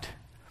God.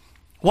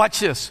 Watch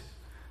this.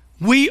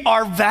 We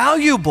are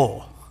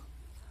valuable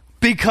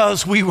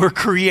because we were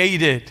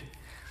created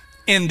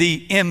in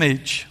the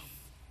image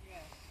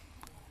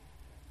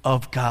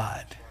of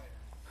God.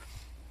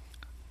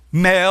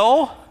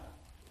 Male,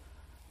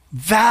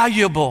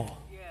 valuable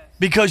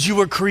because you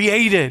were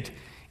created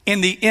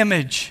in the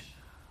image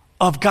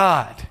of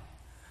God.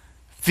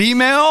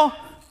 Female,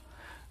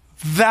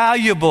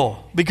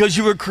 valuable because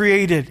you were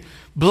created.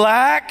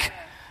 Black,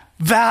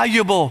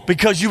 valuable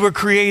because you were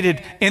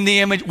created in the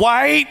image.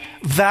 White,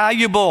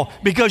 valuable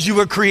because you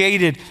were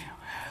created.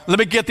 Let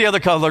me get the other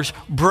colors.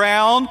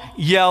 Brown,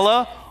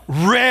 yellow,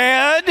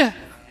 red.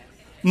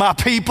 My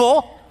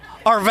people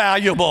are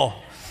valuable.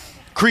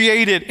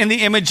 Created in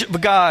the image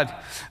of God.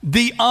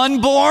 The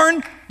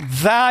unborn,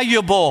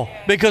 valuable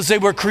because they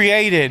were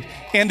created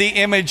in the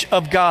image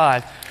of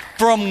God.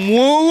 From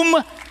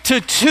womb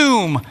to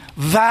tomb,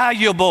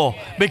 valuable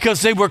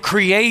because they were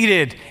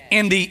created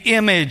in the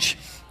image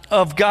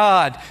of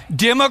God.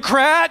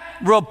 Democrat,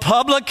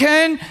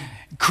 Republican,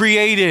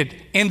 created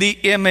in the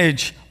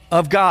image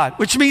of God.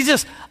 Which means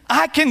this,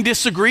 I can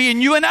disagree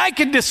and you and I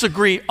can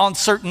disagree on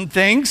certain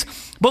things,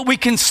 but we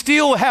can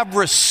still have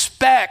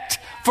respect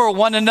for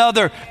one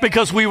another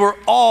because we were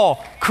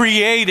all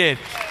created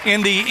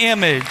in the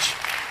image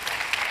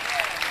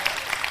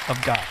of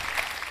God.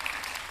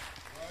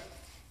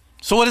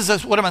 So what is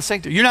this? What am I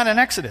saying to you? You're not an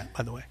accident,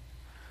 by the way.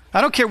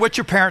 I don't care what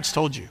your parents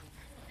told you.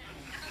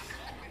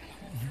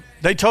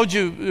 They told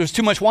you there was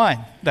too much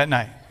wine that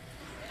night.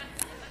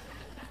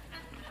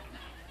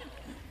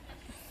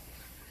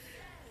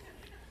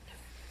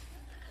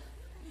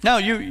 No,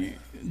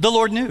 the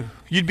Lord knew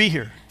you'd be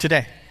here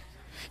today.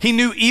 He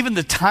knew even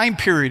the time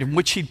period in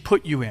which He'd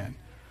put you in.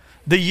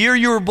 The year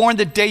you were born,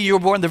 the day you were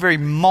born, the very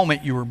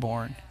moment you were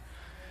born.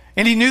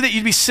 And He knew that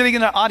you'd be sitting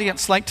in an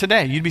audience like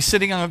today. You'd be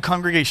sitting in a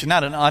congregation,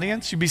 not an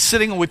audience. You'd be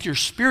sitting with your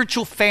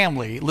spiritual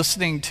family,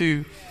 listening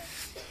to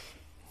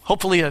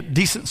hopefully a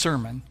decent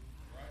sermon.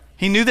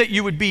 He knew that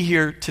you would be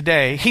here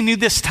today. He knew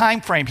this time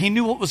frame. He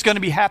knew what was going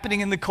to be happening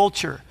in the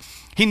culture.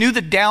 He knew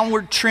the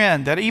downward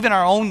trend that even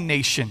our own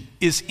nation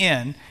is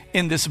in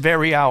this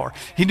very hour.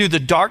 He knew the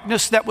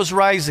darkness that was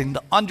rising,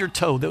 the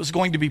undertow that was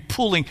going to be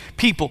pulling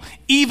people,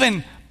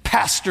 even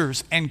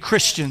pastors and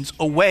Christians,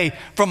 away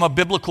from a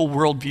biblical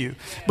worldview.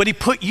 But He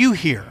put you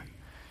here,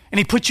 and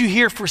He put you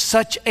here for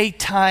such a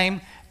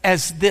time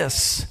as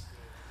this,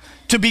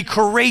 to be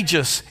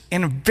courageous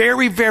in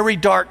very, very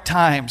dark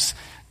times,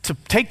 to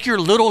take your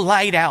little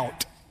light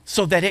out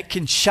so that it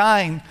can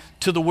shine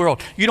to the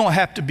world. You don't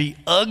have to be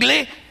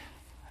ugly,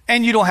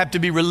 and you don't have to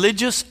be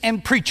religious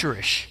and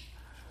preacherish.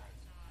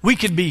 We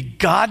can be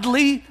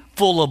godly,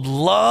 full of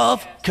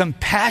love,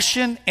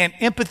 compassion, and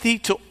empathy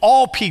to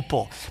all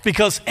people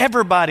because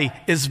everybody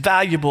is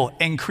valuable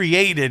and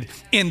created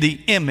in the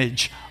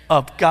image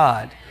of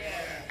God.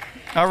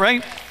 All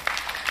right?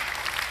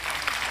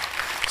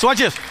 So watch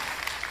this.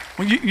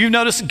 When you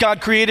notice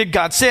God created,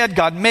 God said,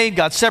 God made,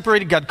 God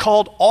separated, God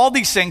called, all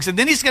these things. And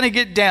then He's going to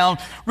get down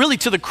really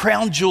to the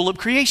crown jewel of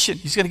creation.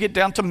 He's going to get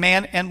down to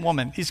man and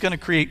woman. He's going to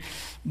create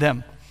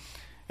them.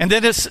 And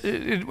then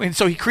and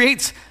so He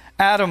creates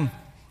Adam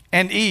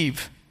and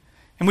Eve.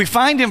 And we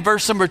find in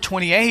verse number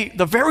 28,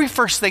 the very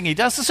first thing He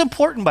does, it's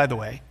important by the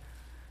way,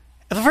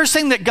 the first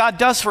thing that God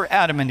does for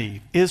Adam and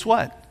Eve is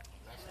what?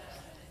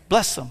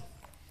 Bless them.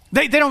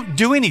 They don't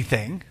do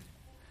anything.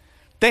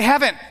 They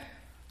haven't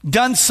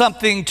done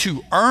something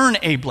to earn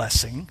a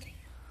blessing.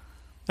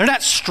 They're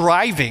not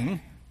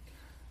striving.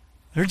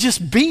 They're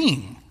just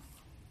being.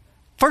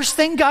 First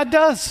thing God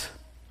does,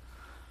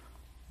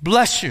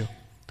 bless you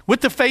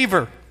with the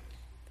favor.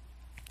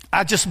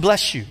 I just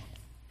bless you.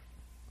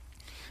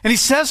 And He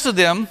says to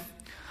them,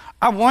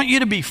 I want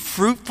you to be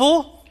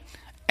fruitful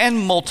and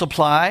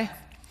multiply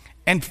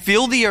and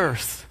fill the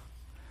earth.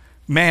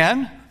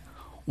 Man,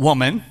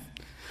 woman,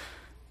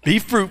 be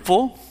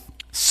fruitful,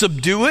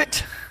 subdue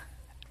it,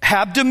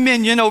 have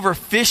dominion over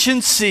fish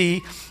and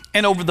sea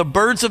and over the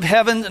birds of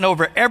heaven and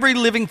over every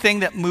living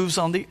thing that moves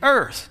on the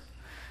earth.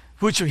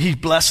 Which He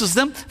blesses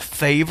them,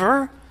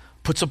 favor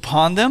puts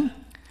upon them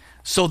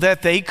so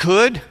that they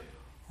could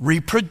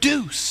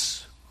reproduce.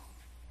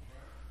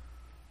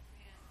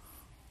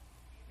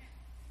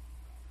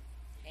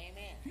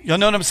 Y'all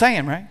know what I'm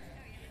saying, right?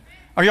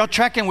 Are y'all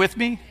tracking with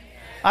me?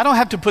 I don't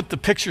have to put the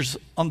pictures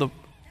on the...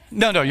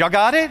 No, y'all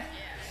got it?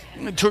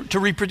 To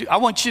reproduce. I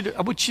want you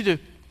to...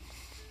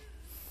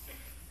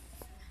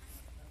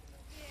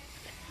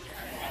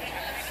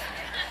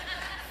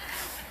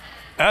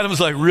 Adam's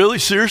like, really?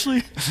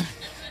 Seriously?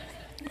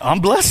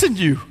 I'm blessing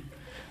you.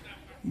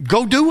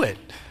 Go do it.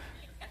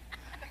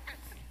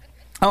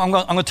 I'm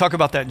going to talk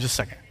about that in just a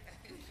second.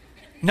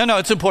 No,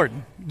 it's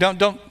important. Don't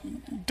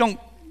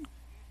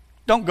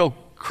go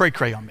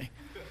cray-cray on me.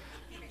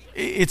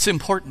 It's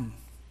important.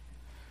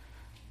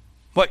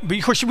 But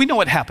of course, we know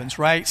what happens,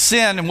 right?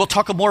 Sin, and we'll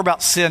talk more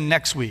about sin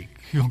next week.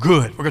 You go,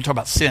 good. We're going to talk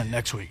about sin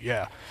next week.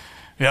 Yeah.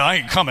 Yeah, I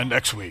ain't coming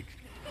next week.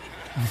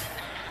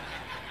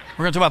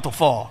 We're going to talk about the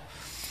fall.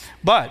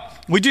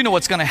 But we do know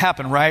what's going to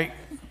happen, right?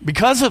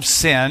 Because of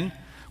sin,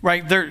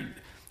 right,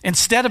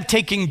 instead of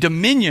taking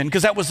dominion,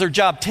 because that was their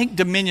job, take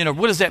dominion of,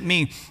 what does that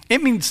mean?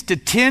 It means to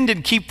tend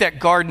and keep that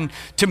garden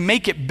to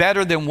make it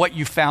better than what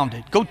you found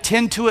it. Go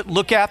tend to it,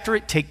 look after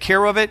it, take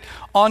care of it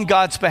on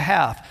God's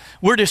behalf.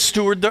 We're to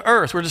steward the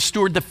earth. We're to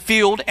steward the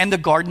field and the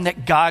garden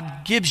that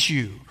God gives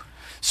you.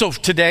 So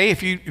today,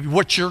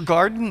 what's your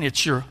garden?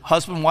 It's your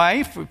husband,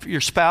 wife,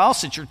 your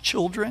spouse, it's your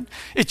children,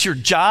 it's your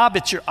job,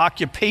 it's your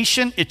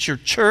occupation, it's your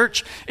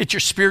church, it's your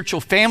spiritual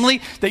family,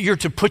 that you're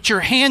to put your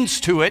hands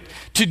to it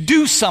to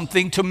do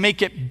something to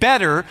make it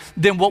better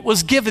than what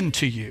was given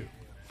to you.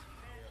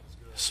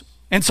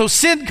 And so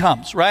sin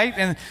comes,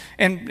 right?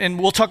 And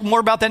we'll talk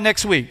more about that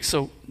next week,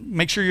 so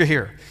make sure you're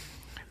here.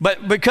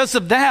 But because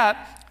of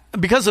that,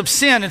 because of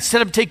sin,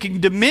 instead of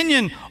taking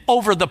dominion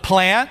over the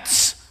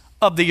plants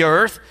of the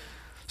earth,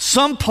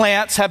 some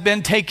plants have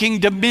been taking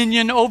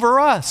dominion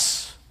over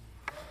us.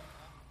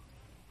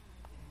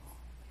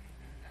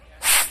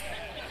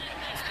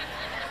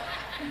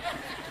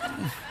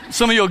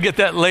 Some of you will get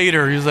that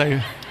later. You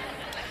say,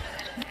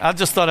 I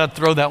just thought I'd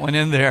throw that one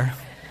in there.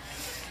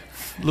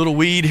 A little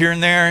weed here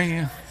and there.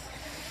 Yeah.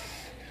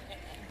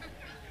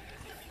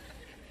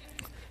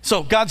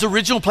 So God's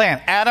original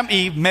plan, Adam,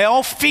 Eve,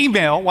 male,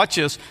 female, watch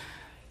this,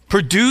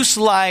 produce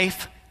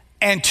life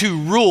and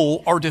to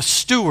rule or to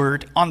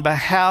steward on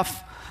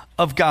behalf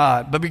of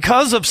God. But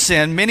because of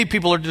sin, many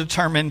people are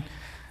determined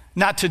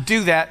not to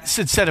do that.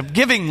 Instead of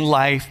giving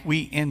life,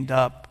 we end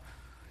up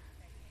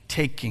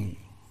taking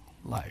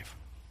life.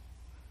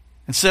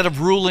 Instead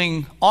of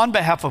ruling on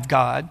behalf of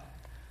God,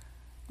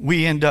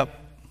 we end up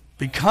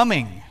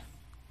becoming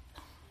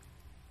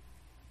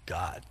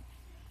God.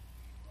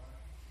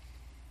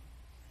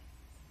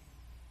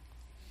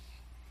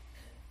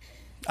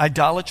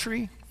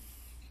 Idolatry.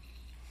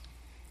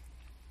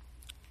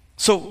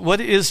 So what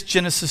is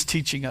Genesis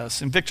teaching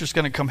us? And Victor's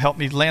going to come help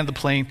me land the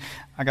plane.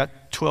 I got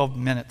 12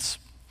 minutes.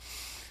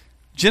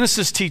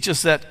 Genesis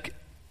teaches that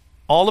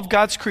all of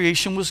God's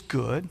creation was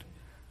good,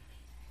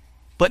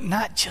 but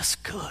not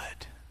just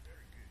good.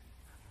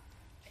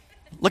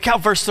 Look how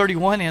verse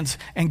 31 ends.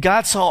 And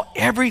God saw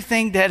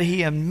everything that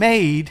he had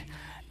made,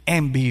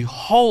 and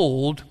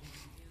behold,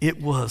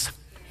 it was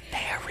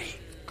very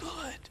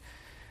good.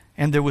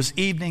 And there was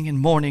evening and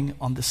morning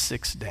on the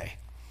sixth day.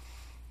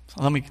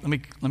 So let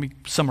me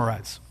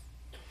summarize.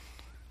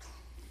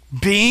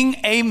 Being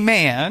a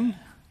man,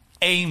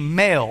 a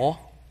male,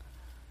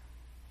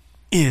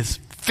 is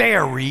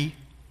very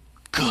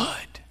good.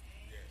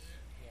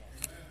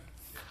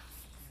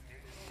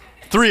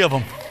 3 of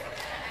them.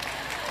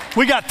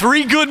 We got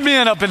 3 good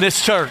men up in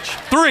this church.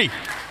 3.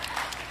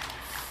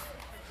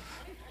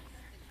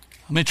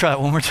 Let me try it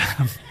one more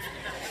time.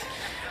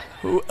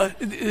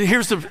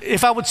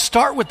 If I would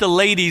start with the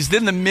ladies,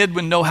 then the men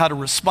would know how to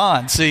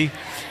respond. See,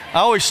 I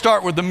always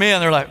start with the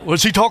men. They're like,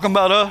 was he talking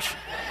about us?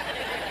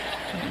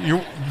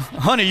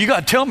 Honey, you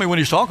got to tell me when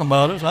he's talking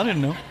about us. I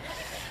didn't know.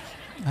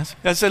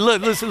 I said,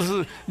 look,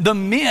 listen, the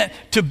men,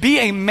 to be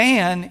a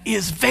man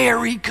is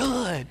very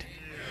good.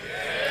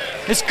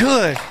 It's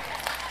good.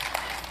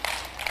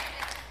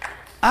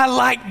 I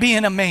like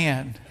being a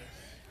man.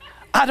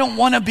 I don't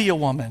want to be a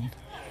woman.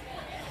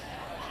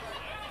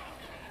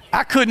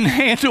 I couldn't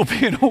handle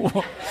being a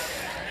woman.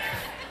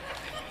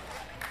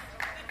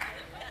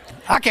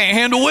 I can't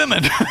handle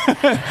women.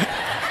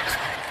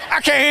 I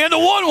can't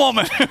handle one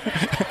woman.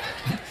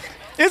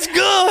 It's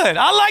good.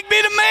 I like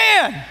being a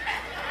man.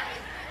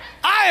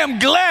 I am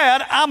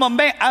glad I'm a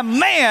man. A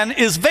man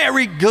is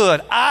very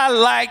good. I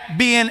like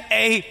being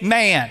a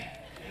man.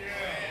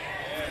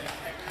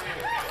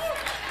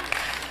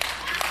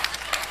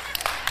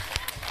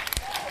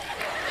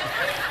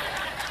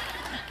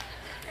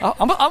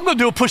 I'm going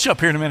to do a push-up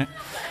here in a minute.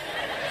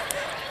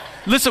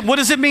 Listen, what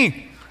does it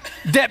mean?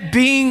 That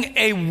being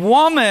a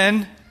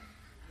woman,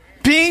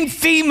 being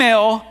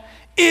female,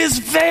 is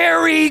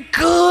very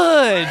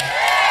good.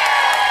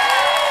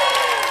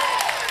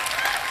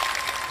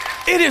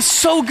 It is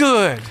so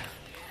good.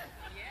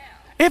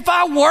 If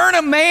I weren't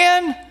a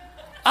man,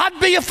 I'd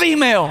be a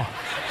female.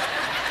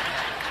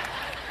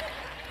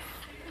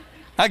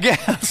 I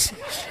guess.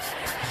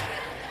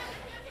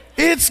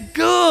 It's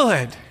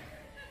good.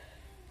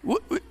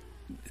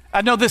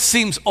 I know this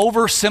seems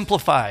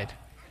oversimplified.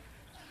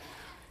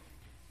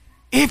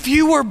 If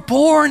you were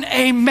born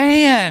a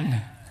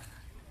man,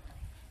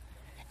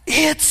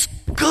 it's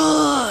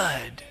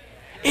good.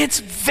 It's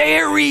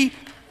very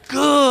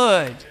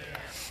good.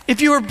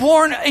 If you were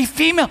born a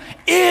female,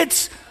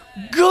 it's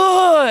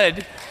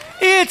good.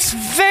 It's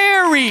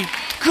very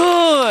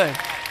good.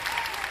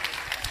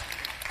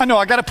 I know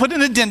I got to put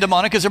an addendum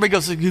on it because everybody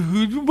goes,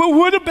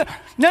 what about?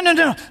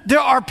 No. There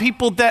are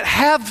people that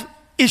have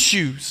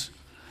issues.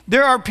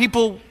 There are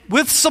people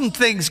with some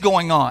things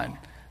going on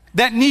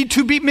that need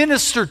to be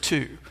ministered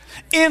to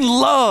in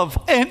love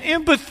and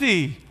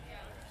empathy.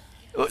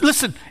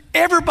 Listen,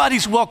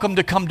 everybody's welcome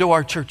to come to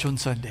our church on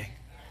Sunday.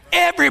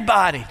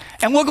 everybody.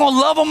 And we're going to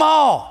love them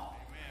all.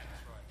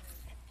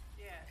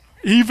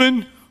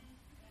 Even,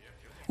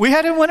 we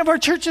had in one of our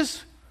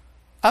churches,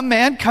 a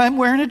man come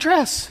wearing a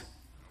dress.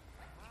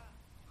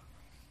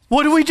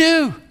 What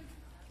do?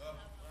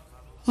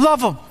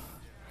 Love them.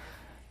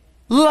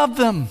 Love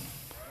them.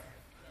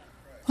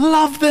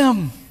 Love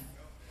them.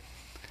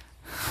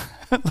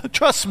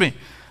 Trust me,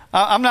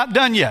 I'm not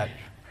done yet.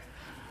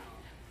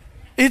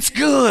 It's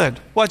good.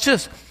 Watch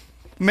this.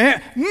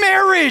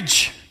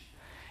 Marriage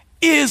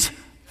is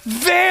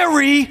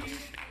very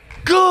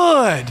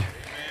good.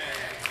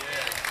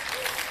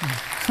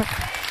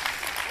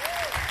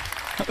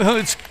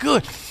 It's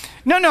good.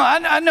 No,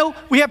 I know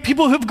we have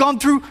people who've gone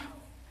through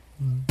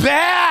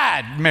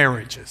bad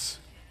marriages,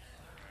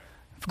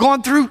 have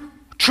gone through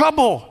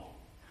trouble.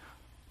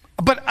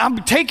 But I'm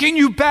taking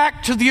you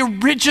back to the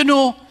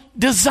original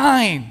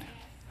design.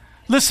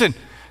 Listen,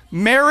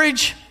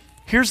 marriage,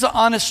 here's the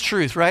honest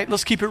truth, right?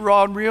 Let's keep it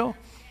raw and real.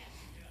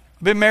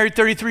 I've been married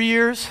 33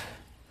 years.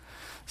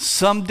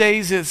 Some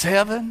days it's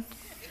heaven.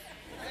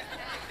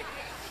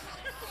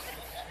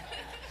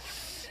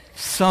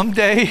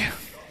 Someday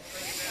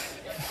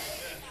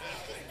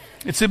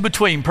it's in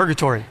between,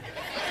 purgatory.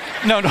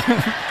 No. Can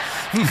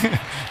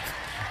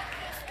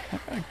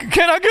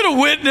I get a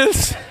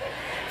witness?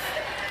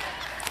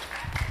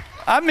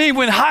 I mean,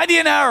 when Heidi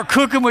and I are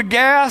cooking with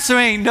gas, there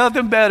ain't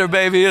nothing better,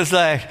 baby. It's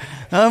like,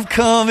 I'm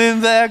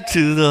coming back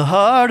to the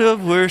heart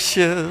of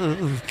worship.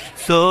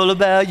 It's all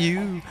about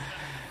you.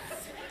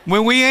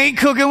 When we ain't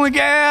cooking with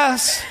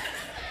gas,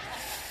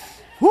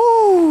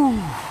 woo.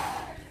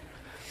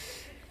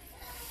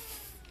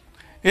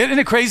 Isn't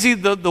it crazy?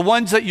 The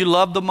ones that you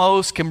love the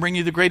most can bring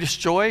you the greatest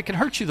joy. It can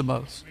hurt you the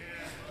most.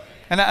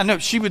 And I know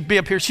she would be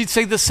up here. She'd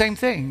say the same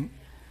thing.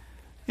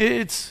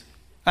 I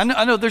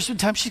know there's been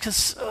times she gets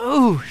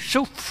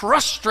so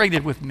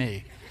frustrated with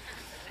me.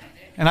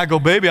 And I go,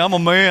 baby, I'm a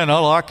man. I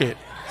like it.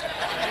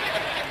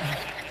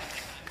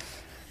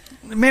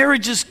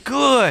 Marriage is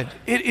good.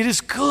 It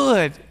is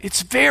good.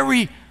 It's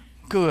very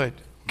good.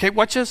 Okay,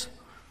 watch this.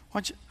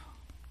 Watch it.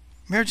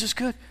 Marriage is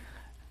good.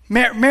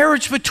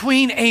 Marriage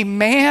between a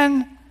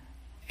man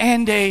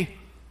and a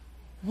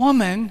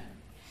woman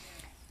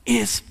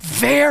is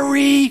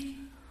very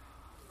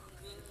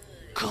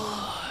good.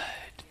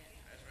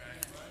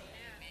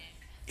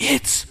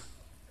 It's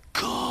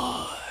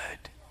good.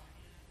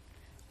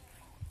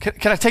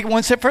 Can I take it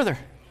one step further?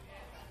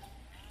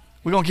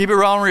 We're going to keep it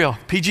raw and real.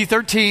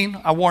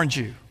 PG-13, I warned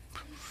you.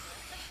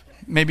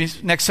 Maybe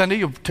next Sunday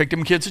you'll take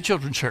them kids to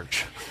children's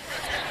church.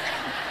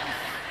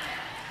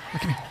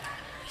 Look at me.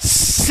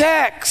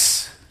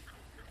 Sex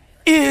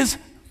is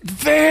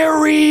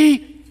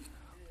very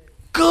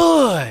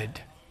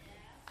good.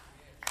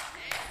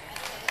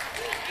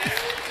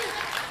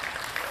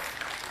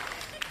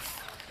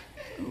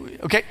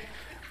 Okay,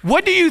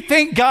 what do you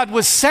think God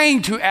was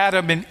saying to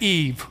Adam and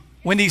Eve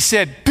when he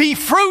said, be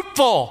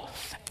fruitful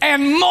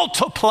and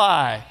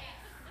multiply?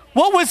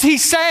 What was he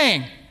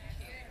saying?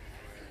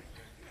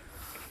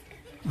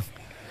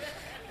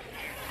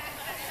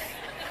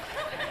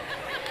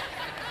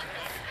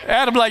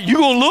 Adam like, you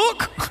gonna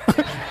look?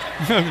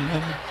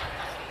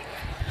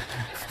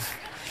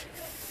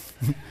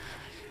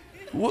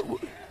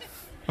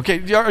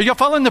 Okay, are y'all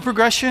following the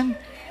progression?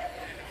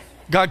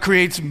 God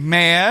creates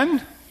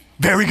man,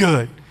 very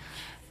good.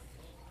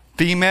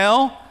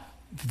 Female,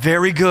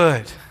 very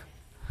good.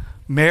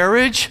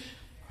 Marriage,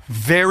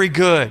 very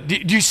good. Do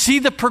you see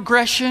the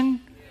progression?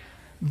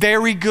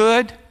 Very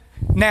good.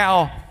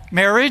 Now,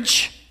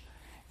 marriage.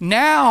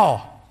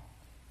 Now,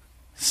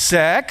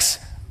 sex,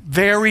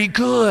 very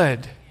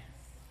good.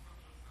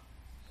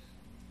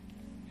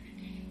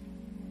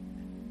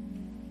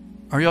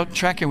 Are y'all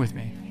tracking with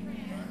me?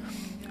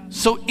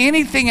 So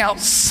anything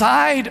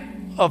outside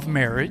of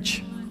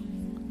marriage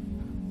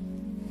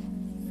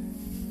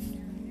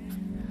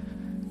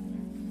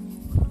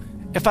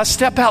if I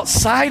step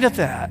outside of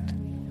that,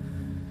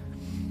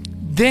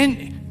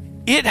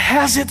 then it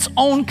has its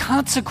own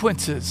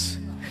consequences.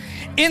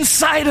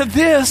 Inside of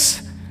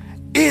this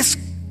is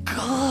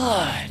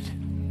good.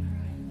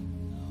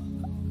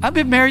 I've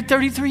been married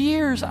 33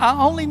 years.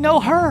 I only know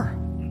her.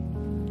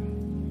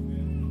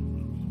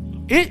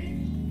 It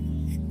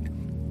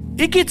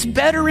gets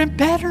better and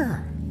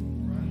better.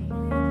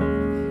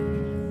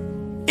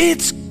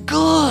 It's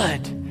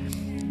good.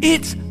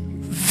 It's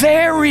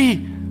very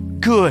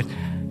good.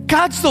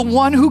 God's the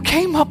one who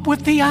came up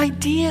with the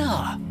idea.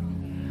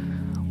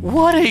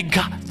 What a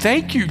God.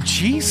 Thank you,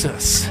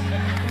 Jesus.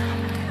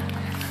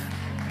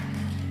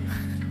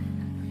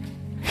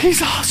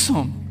 He's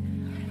awesome.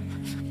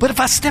 But if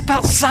I step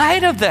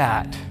outside of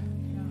that,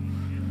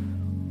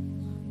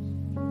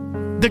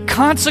 the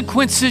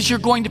consequences you're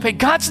going to pay.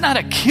 God's not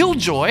a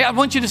killjoy. I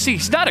want you to see,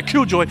 he's not a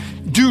killjoy.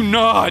 Do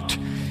not.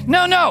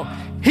 No.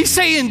 He's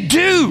saying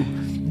do.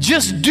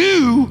 Just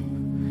do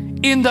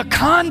in the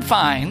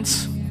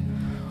confines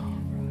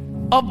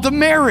of the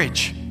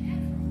marriage.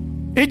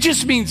 It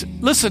just means,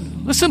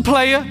 listen,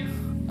 playa.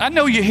 I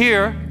know you're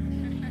here.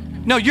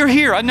 No, you're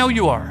here. I know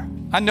you are.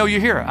 I know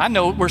you're here. I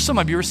know where some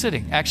of you are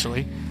sitting,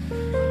 actually.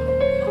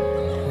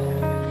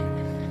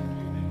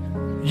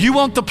 You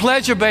want the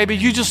pleasure, baby.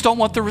 You just don't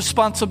want the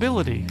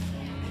responsibility.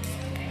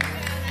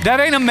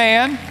 That ain't a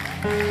man.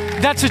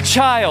 That's a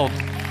child.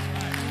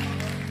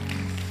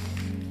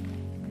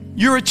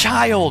 You're a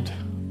child.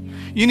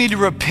 You need to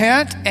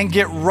repent and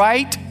get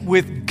right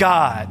with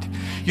God.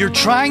 You're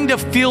trying to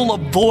fill a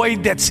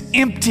void that's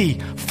empty,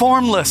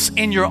 formless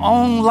in your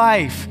own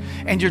life,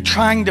 and you're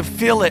trying to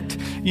fill it.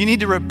 You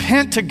need to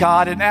repent to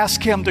God and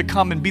ask Him to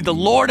come and be the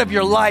Lord of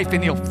your life,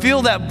 and He'll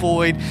fill that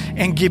void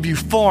and give you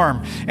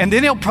form. And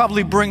then He'll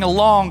probably bring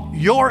along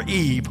your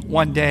Eve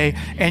one day,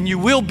 and you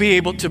will be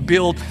able to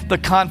build the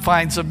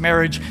confines of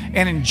marriage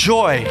and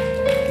enjoy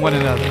one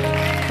another.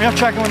 Are y'all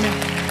tracking with me?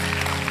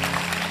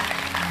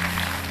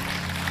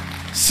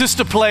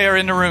 Sister player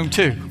in the room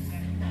too.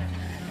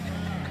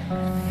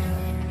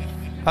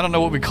 I don't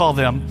know what we call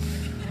them.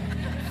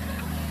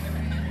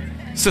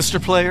 Sister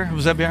player,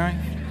 was that Barry?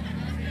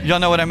 Y'all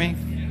know what I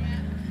mean?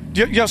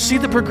 Y'all see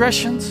the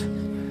progressions?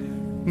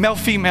 Male,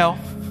 female.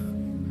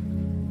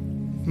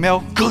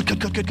 Male, good,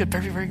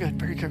 very, very good,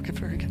 very good,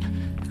 very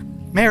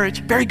good.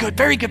 Marriage, very good,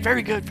 very good,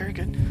 very good, very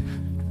good.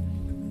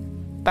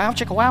 Bow,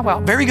 chicka, wow, wow.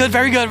 Very good,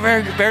 very good,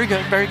 very good, very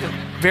good, very good.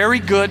 Very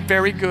good,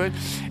 very good.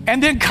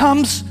 And then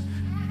comes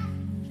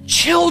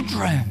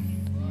children.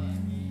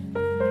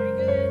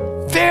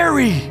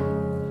 Very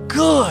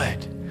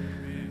good.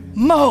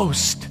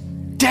 Most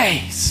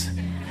days.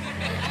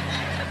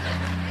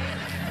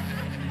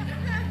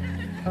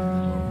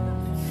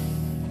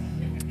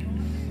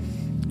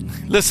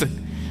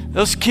 Listen,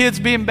 those kids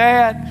being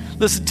bad,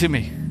 listen to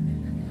me.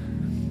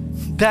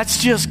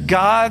 That's just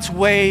God's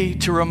way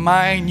to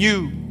remind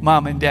you,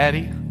 Mom and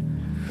Daddy,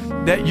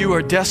 that you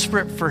are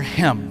desperate for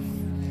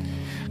Him.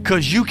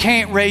 Because you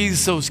can't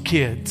raise those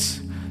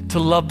kids to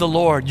love the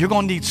Lord. You're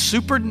going to need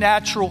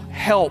supernatural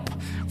help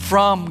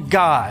from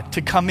God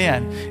to come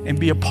in and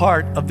be a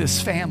part of this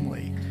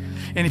family.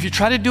 And if you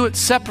try to do it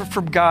separate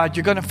from God,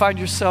 you're going to find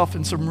yourself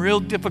in some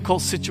real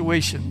difficult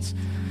situations.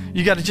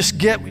 You got to just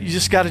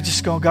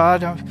go,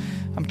 God,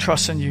 I'm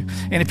trusting you.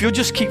 And if you'll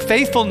just keep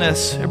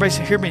faithfulness, everybody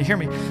say, hear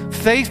me.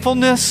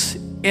 Faithfulness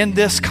in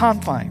this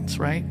confines,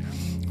 right?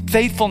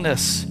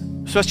 Faithfulness,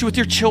 especially with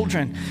your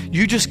children.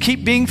 You just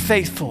keep being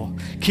faithful.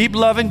 Keep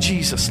loving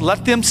Jesus.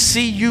 Let them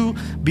see you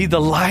be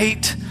the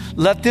light.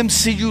 Let them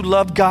see you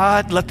love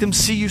God. Let them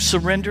see you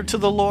surrender to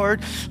the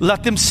Lord.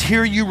 Let them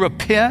hear you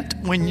repent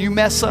when you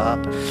mess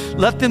up.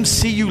 Let them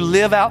see you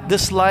live out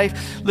this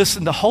life.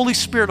 Listen, the Holy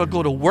Spirit will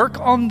go to work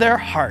on their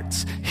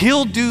hearts.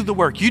 He'll do the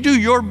work. You do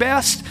your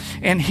best,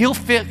 and He'll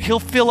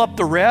fill up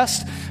the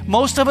rest.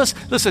 Most of us,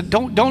 listen,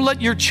 don't let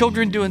your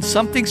children doing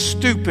something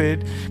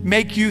stupid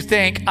make you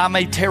think I'm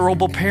a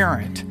terrible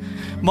parent.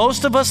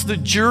 Most of us, the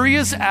jury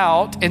is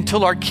out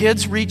until our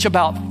kids reach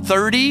about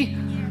 30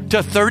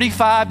 to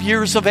 35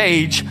 years of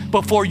age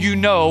before you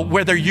know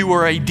whether you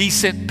were a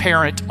decent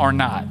parent or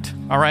not.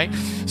 All right?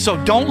 So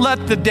don't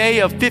let the day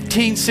of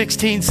 15,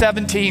 16,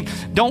 17,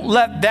 don't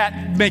let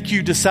that make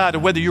you decide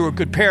whether you're a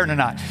good parent or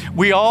not.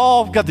 We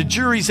all got the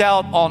jury's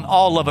out on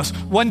all of us.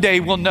 One day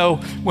we'll know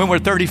when we're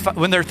 35,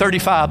 when they're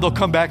 35, they'll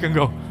come back and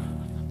go,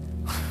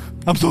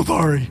 I'm so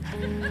sorry.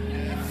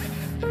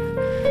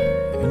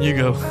 And you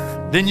go,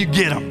 then you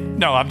get them.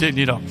 No, I didn't,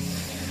 you don't.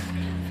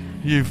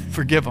 You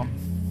forgive them.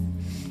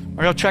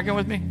 Are y'all checking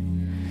with me?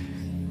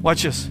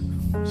 Watch this.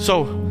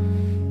 So,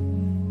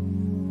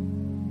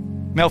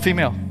 male,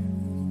 female.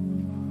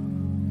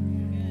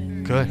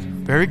 Good.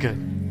 Very good.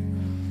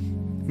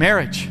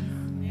 Marriage.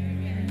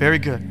 Very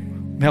good.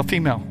 Male,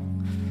 female.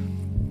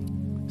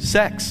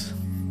 Sex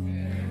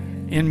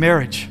in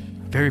marriage.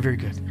 Very, very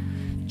good.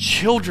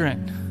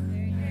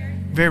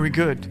 Children. Very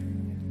good.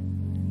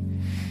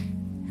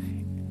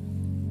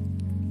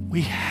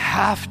 We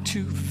have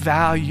to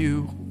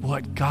value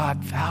what God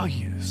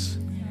values.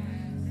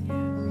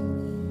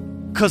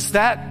 Because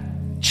that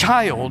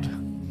child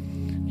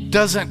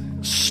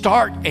doesn't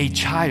start a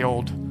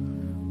child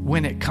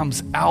when it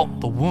comes out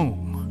the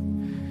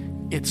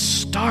womb. It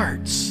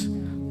starts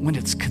when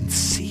it's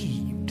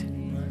conceived.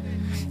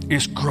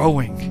 It's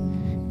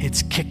growing.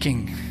 It's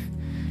kicking.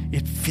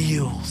 It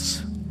feels.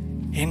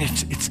 And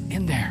it's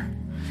in there.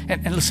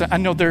 And listen, I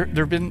know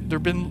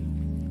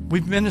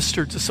we've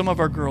ministered to some of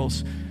our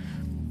girls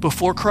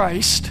before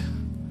Christ.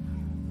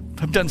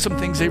 Have done some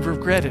things they've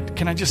regretted.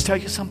 Can I just tell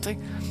you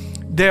something?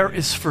 There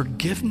is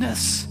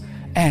forgiveness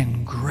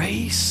and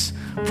grace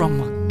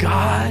from a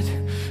God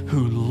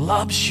who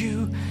loves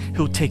you,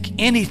 who'll take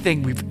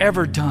anything we've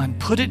ever done,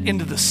 put it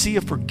into the sea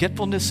of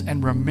forgetfulness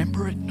and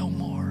remember it no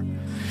more.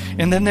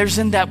 And then there's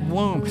in that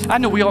womb. I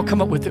know we all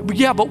come up with it.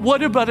 Yeah, but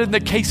what about in the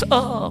case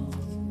of?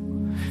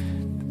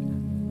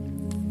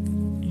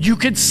 You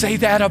could say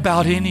that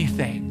about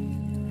anything.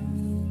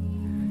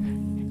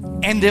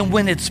 And then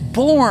when it's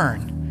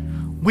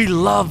born, we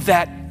love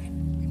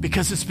that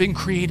because it's been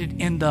created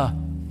in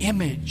the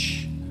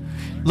image.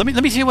 Let me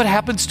tell you what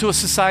happens to a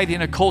society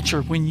and a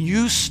culture when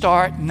you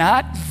start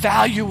not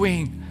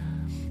valuing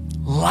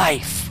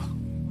life.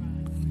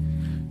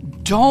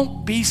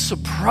 Don't be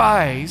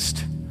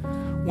surprised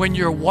when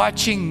you're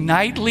watching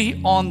nightly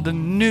on the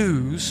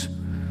news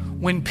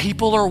when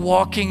people are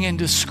walking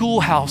into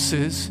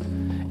schoolhouses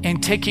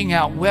and taking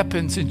out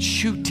weapons and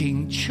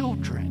shooting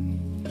children.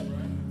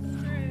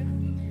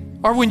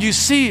 Or when you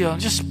see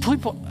just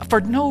people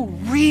for no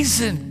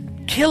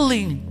reason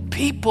killing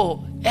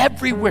people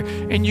everywhere,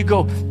 and you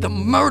go, the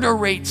murder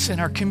rates in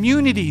our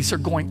communities are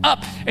going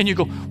up, and you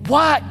go,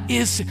 what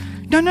is it?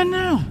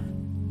 No.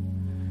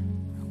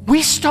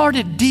 We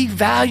started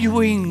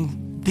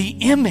devaluing the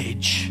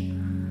image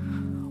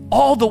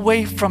all the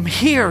way from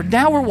here.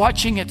 Now we're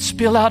watching it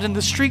spill out in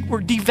the street.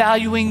 We're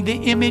devaluing the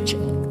image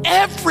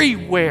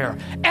everywhere,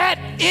 at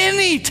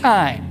any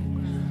time.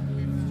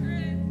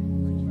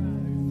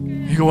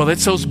 You go, well,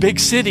 it's those big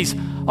cities.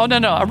 Oh,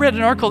 no. I read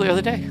an article the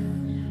other day.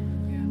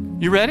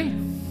 You ready?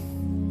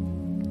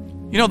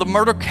 You know the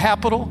murder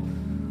capital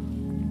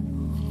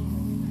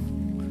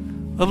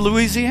of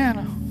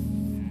Louisiana.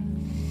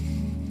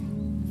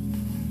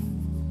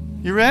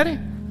 You ready?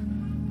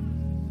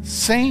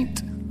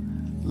 St.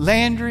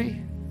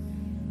 Landry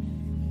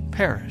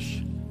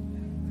Parish.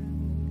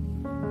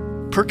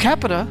 Per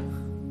capita,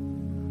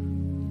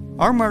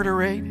 our murder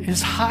rate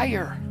is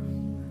higher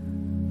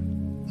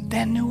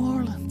than New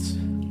Orleans.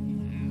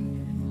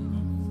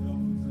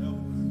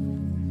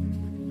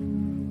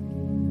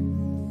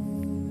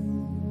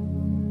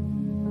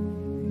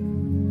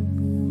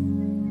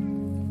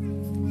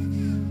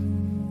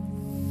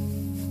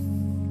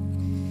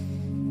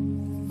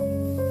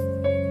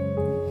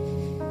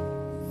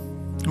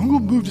 I'm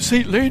going to move to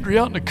St. Landry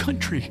out in the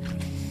country.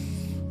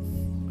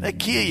 They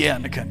kill you out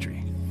in the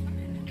country.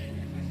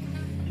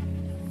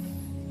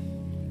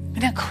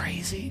 Isn't that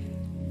crazy?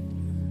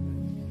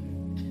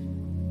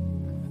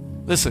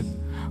 Listen,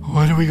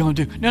 what are we going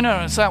to do?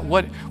 No, it's not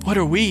what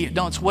are we?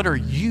 No, it's what are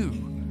you?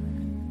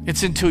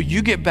 It's until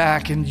you get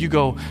back and you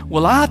go,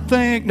 well, I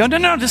think. No,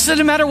 this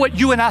doesn't matter what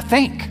you and I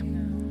think.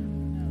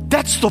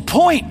 That's the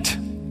point.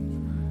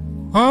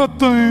 I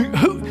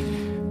think.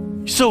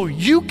 So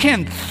you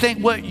can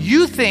think what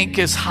you think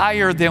is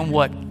higher than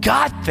what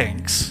God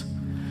thinks,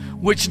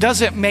 which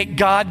doesn't make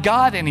God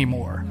God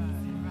anymore.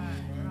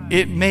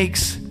 It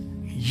makes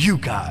you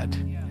God,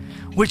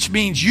 which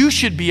means you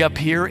should be up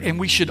here and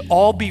we should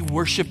all be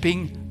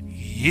worshiping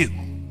you.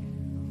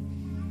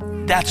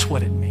 That's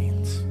what it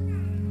means.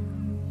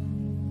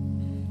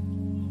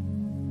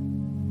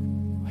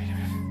 Wait a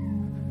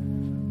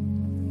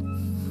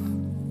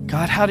minute.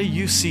 God, how do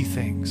you see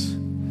things?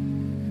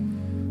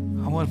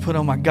 I want to put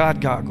on my God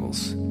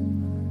goggles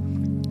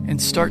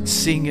and start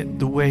seeing it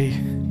the way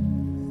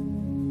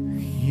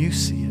you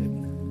see it.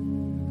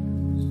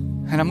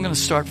 And I'm going to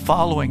start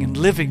following and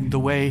living the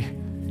way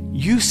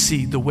you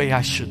see the way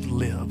I should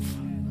live.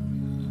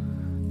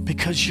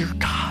 Because you're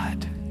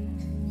God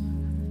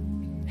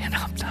and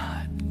I'm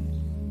not.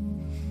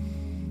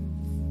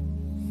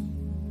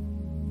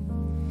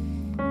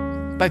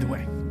 By the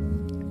way,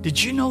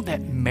 did you know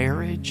that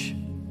marriage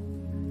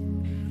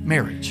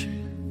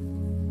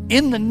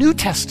in the New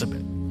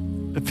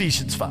Testament,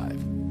 Ephesians 5.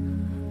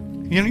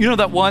 You know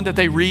that one that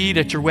they read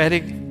at your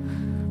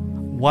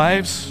wedding?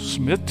 Wives,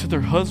 submit to their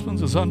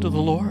husbands as unto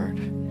the Lord.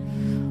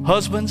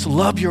 Husbands,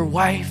 love your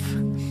wife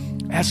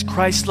as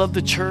Christ loved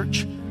the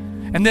church.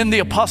 And then the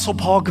Apostle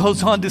Paul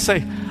goes on to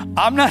say,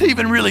 I'm not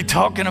even really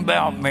talking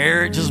about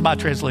marriage. This is my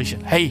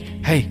translation.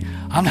 Hey,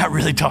 I'm not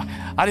really talking.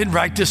 I didn't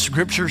write this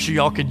scripture so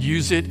y'all could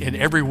use it in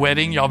every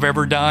wedding y'all have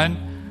ever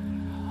done.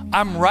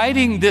 I'm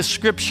writing this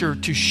scripture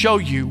to show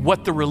you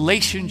what the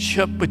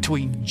relationship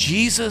between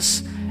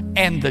Jesus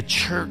and the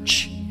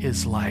church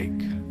is like.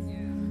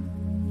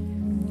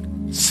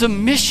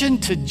 Submission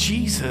to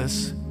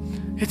Jesus,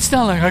 it's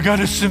not like I got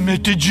to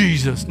submit to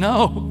Jesus.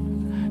 No,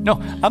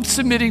 I'm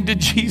submitting to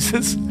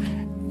Jesus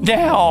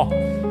now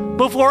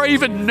before I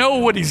even know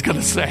what he's going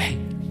to say.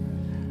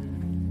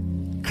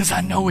 Because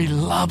I know he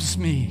loves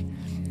me.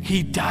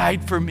 He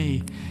died for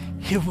me.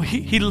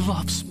 He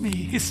loves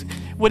me.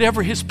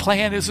 Whatever his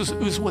plan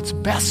is what's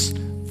best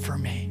for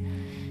me.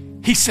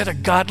 He said a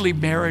godly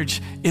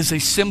marriage is a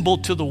symbol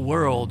to the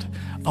world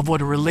of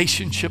what a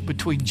relationship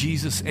between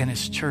Jesus and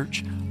his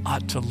church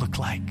ought to look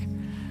like.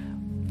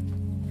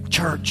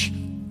 Church,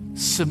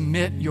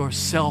 submit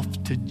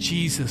yourself to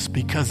Jesus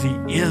because he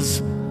is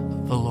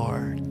the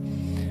Lord.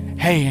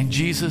 Hey, and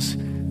Jesus,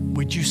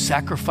 would you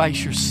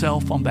sacrifice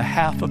yourself on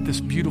behalf of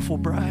this beautiful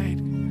bride?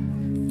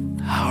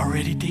 I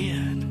already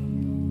did,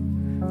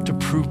 to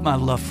prove my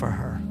love for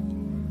her.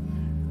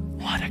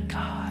 What a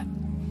God.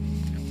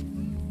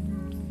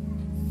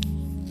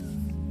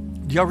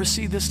 Do y'all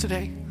receive this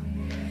today?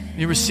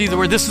 You receive the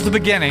word. This is the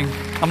beginning.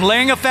 I'm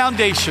laying a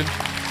foundation.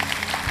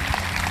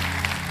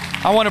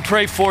 I want to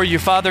pray for you,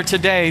 Father,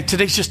 today.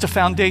 Today's just a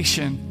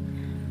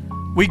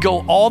foundation. We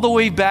go all the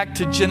way back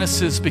to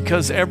Genesis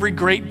because every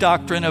great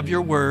doctrine of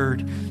your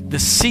word, the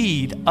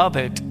seed of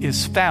it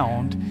is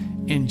found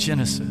in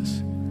Genesis.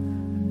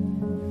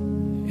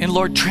 And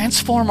Lord,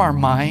 transform our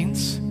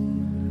minds.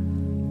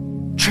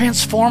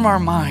 Transform our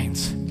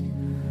minds.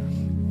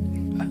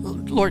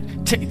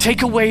 Lord,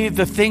 take away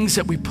the things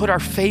that we put our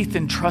faith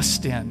and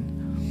trust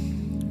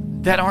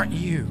in that aren't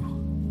you.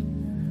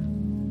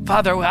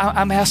 Father,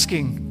 I'm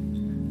asking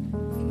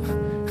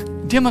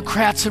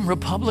Democrats and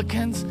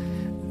Republicans,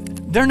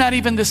 they're not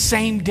even the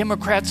same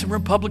Democrats and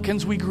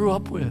Republicans we grew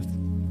up with.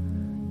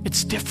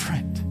 It's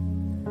different.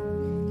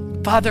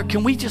 Father,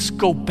 can we just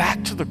go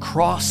back to the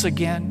cross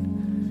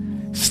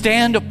again?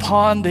 Stand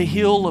upon the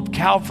hill of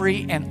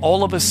Calvary and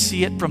all of us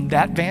see it from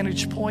that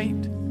vantage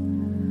point?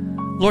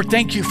 Lord,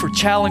 thank you for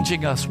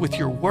challenging us with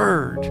your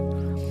word.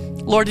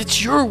 Lord,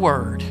 it's your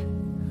word.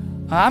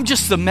 I'm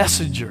just the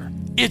messenger.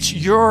 It's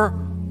your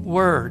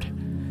word.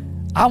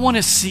 I want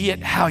to see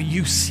it how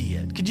you see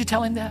it. Could you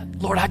tell him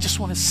that? Lord, I just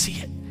want to see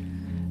it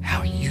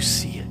how you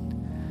see it.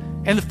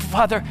 And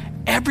Father,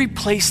 every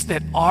place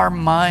that our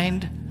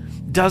mind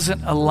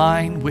doesn't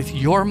align with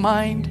your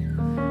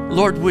mind,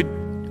 Lord, would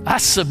I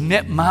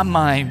submit my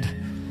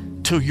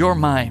mind to your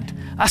mind.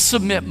 I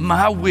submit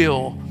my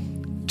will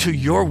to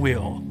your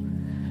will,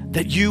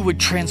 that you would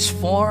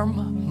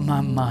transform my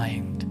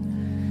mind.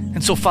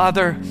 And so,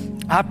 Father,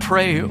 I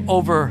pray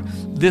over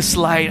this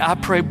light, I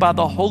pray by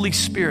the Holy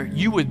Spirit,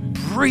 you would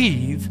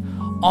breathe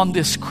on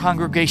this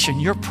congregation.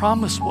 Your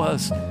promise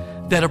was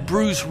that a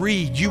bruised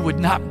reed you would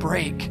not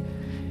break,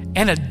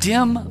 and a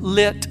dim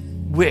lit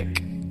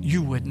wick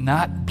you would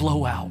not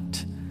blow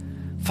out.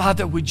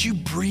 Father, would you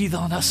breathe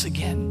on us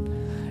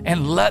again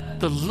and let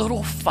the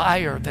little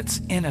fire that's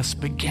in us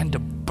begin to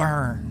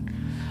burn.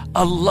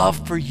 A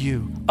love for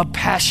you, a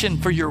passion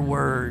for your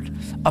word,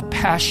 a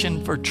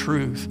passion for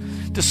truth,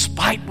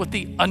 despite what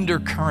the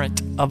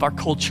undercurrent of our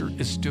culture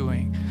is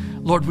doing.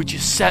 Lord, would you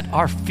set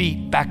our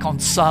feet back on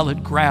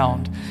solid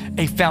ground,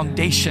 a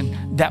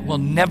foundation that will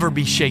never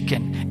be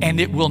shaken and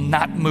it will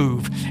not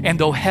move. And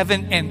though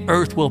heaven and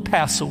earth will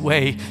pass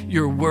away,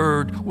 your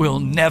word will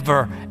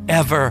never,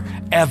 ever,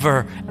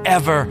 ever,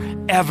 ever,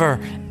 ever,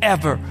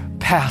 ever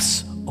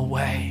pass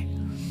away.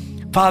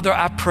 Father,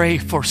 I pray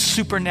for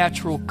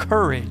supernatural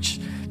courage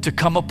to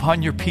come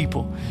upon your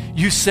people.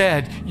 You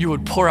said you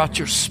would pour out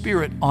your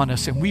spirit on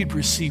us and we'd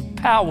receive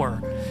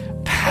power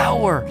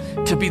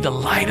to be the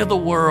light of the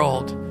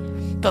world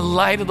and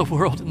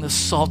the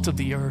salt of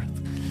the earth.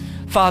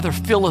 Father,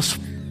 fill us,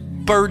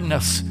 burden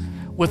us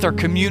with our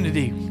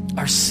community,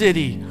 our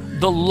city,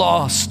 the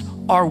lost,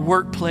 our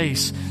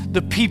workplace,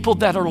 the people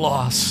that are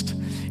lost,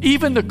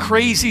 even the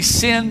crazy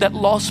sin that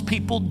lost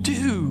people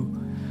do.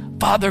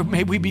 Father,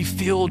 may we be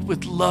filled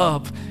with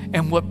love,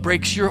 and what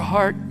breaks your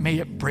heart, may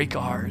it break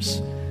ours.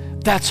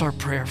 That's our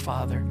prayer,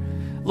 Father.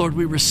 Lord,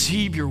 we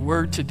receive your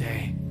word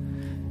today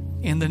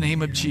in the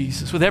name of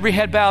Jesus. With every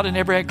head bowed and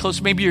every head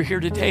closed, maybe you're here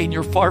today and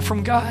you're far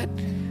from God.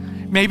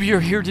 Maybe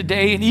you're here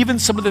today and even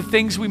some of the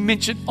things we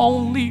mentioned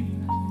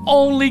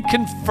only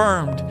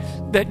confirmed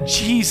that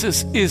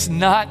Jesus is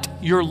not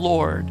your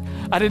Lord.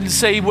 I didn't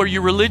say were you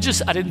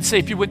religious. I didn't say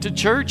if you went to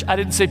church. I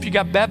didn't say if you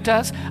got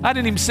baptized. I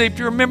didn't even say if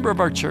you're a member of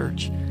our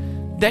church.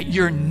 That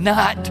you're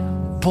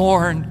not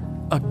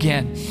born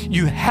again.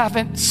 You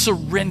haven't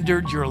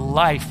surrendered your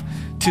life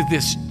to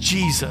this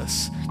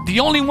Jesus. The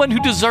only one who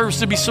deserves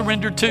to be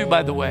surrendered to,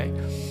 by the way,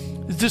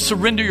 is to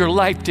surrender your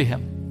life to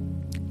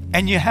him.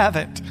 And you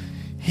haven't.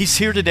 He's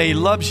here today. He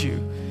loves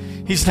you.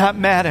 He's not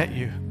mad at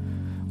you.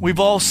 We've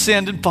all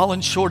sinned and fallen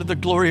short of the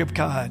glory of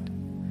God.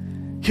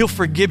 He'll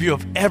forgive you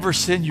of every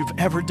sin you've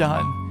ever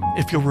done.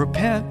 If you'll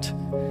repent,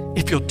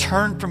 if you'll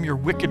turn from your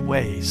wicked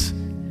ways,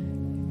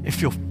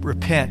 if you'll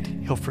repent,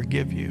 he'll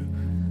forgive you.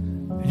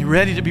 And you're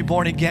ready to be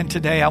born again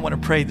today, I want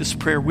to pray this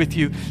prayer with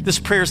you. This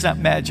prayer is not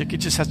magic. It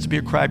just has to be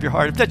a cry of your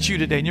heart. If that's you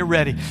today and you're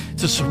ready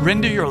to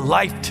surrender your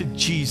life to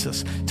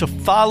Jesus, to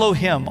follow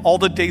him all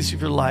the days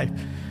of your life,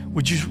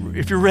 would you,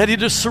 if you're ready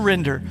to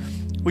surrender,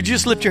 would you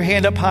just lift your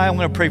hand up high? I'm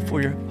going to pray for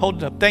you. Hold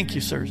it up. Thank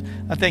you, sirs.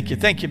 I thank you.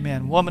 Thank you,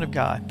 man, woman of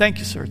God. Thank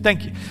you, sir.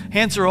 Thank you.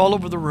 Hands are all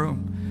over the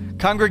room.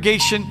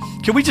 Congregation,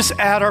 can we just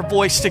add our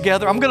voice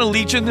together? I'm going to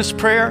lead you in this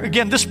prayer.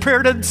 Again, this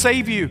prayer doesn't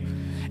save you.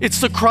 It's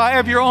the cry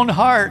of your own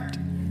heart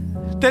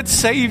that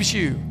saves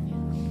you.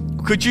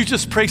 Could you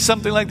just pray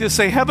something like this?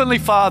 Say, Heavenly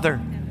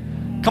Father.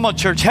 Come on,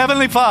 church.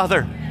 Heavenly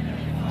Father,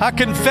 I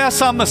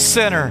confess I'm a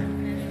sinner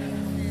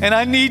and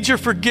I need your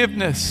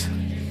forgiveness.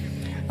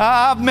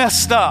 I've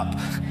messed up.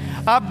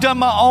 I've done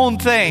my own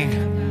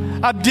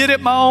thing. I did it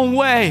my own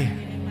way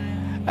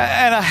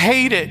and I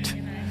hate it.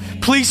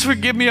 Please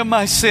forgive me of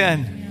my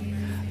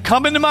sin.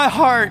 Come into my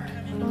heart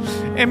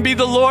and be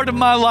the Lord of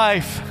my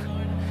life.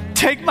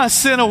 Take my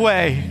sin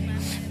away.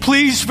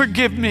 Please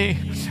forgive me.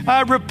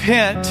 I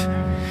repent.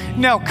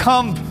 Now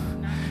come,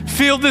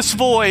 fill this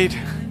void.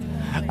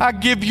 I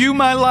give you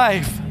my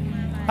life.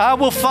 I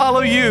will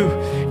follow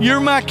you. You're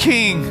my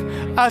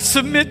King. I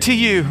submit to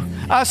you.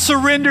 I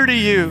surrender to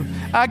you.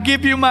 I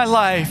give you my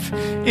life.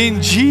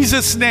 In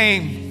Jesus'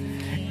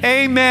 name,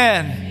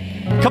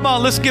 amen. Come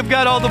on, let's give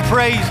God all the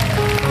praise.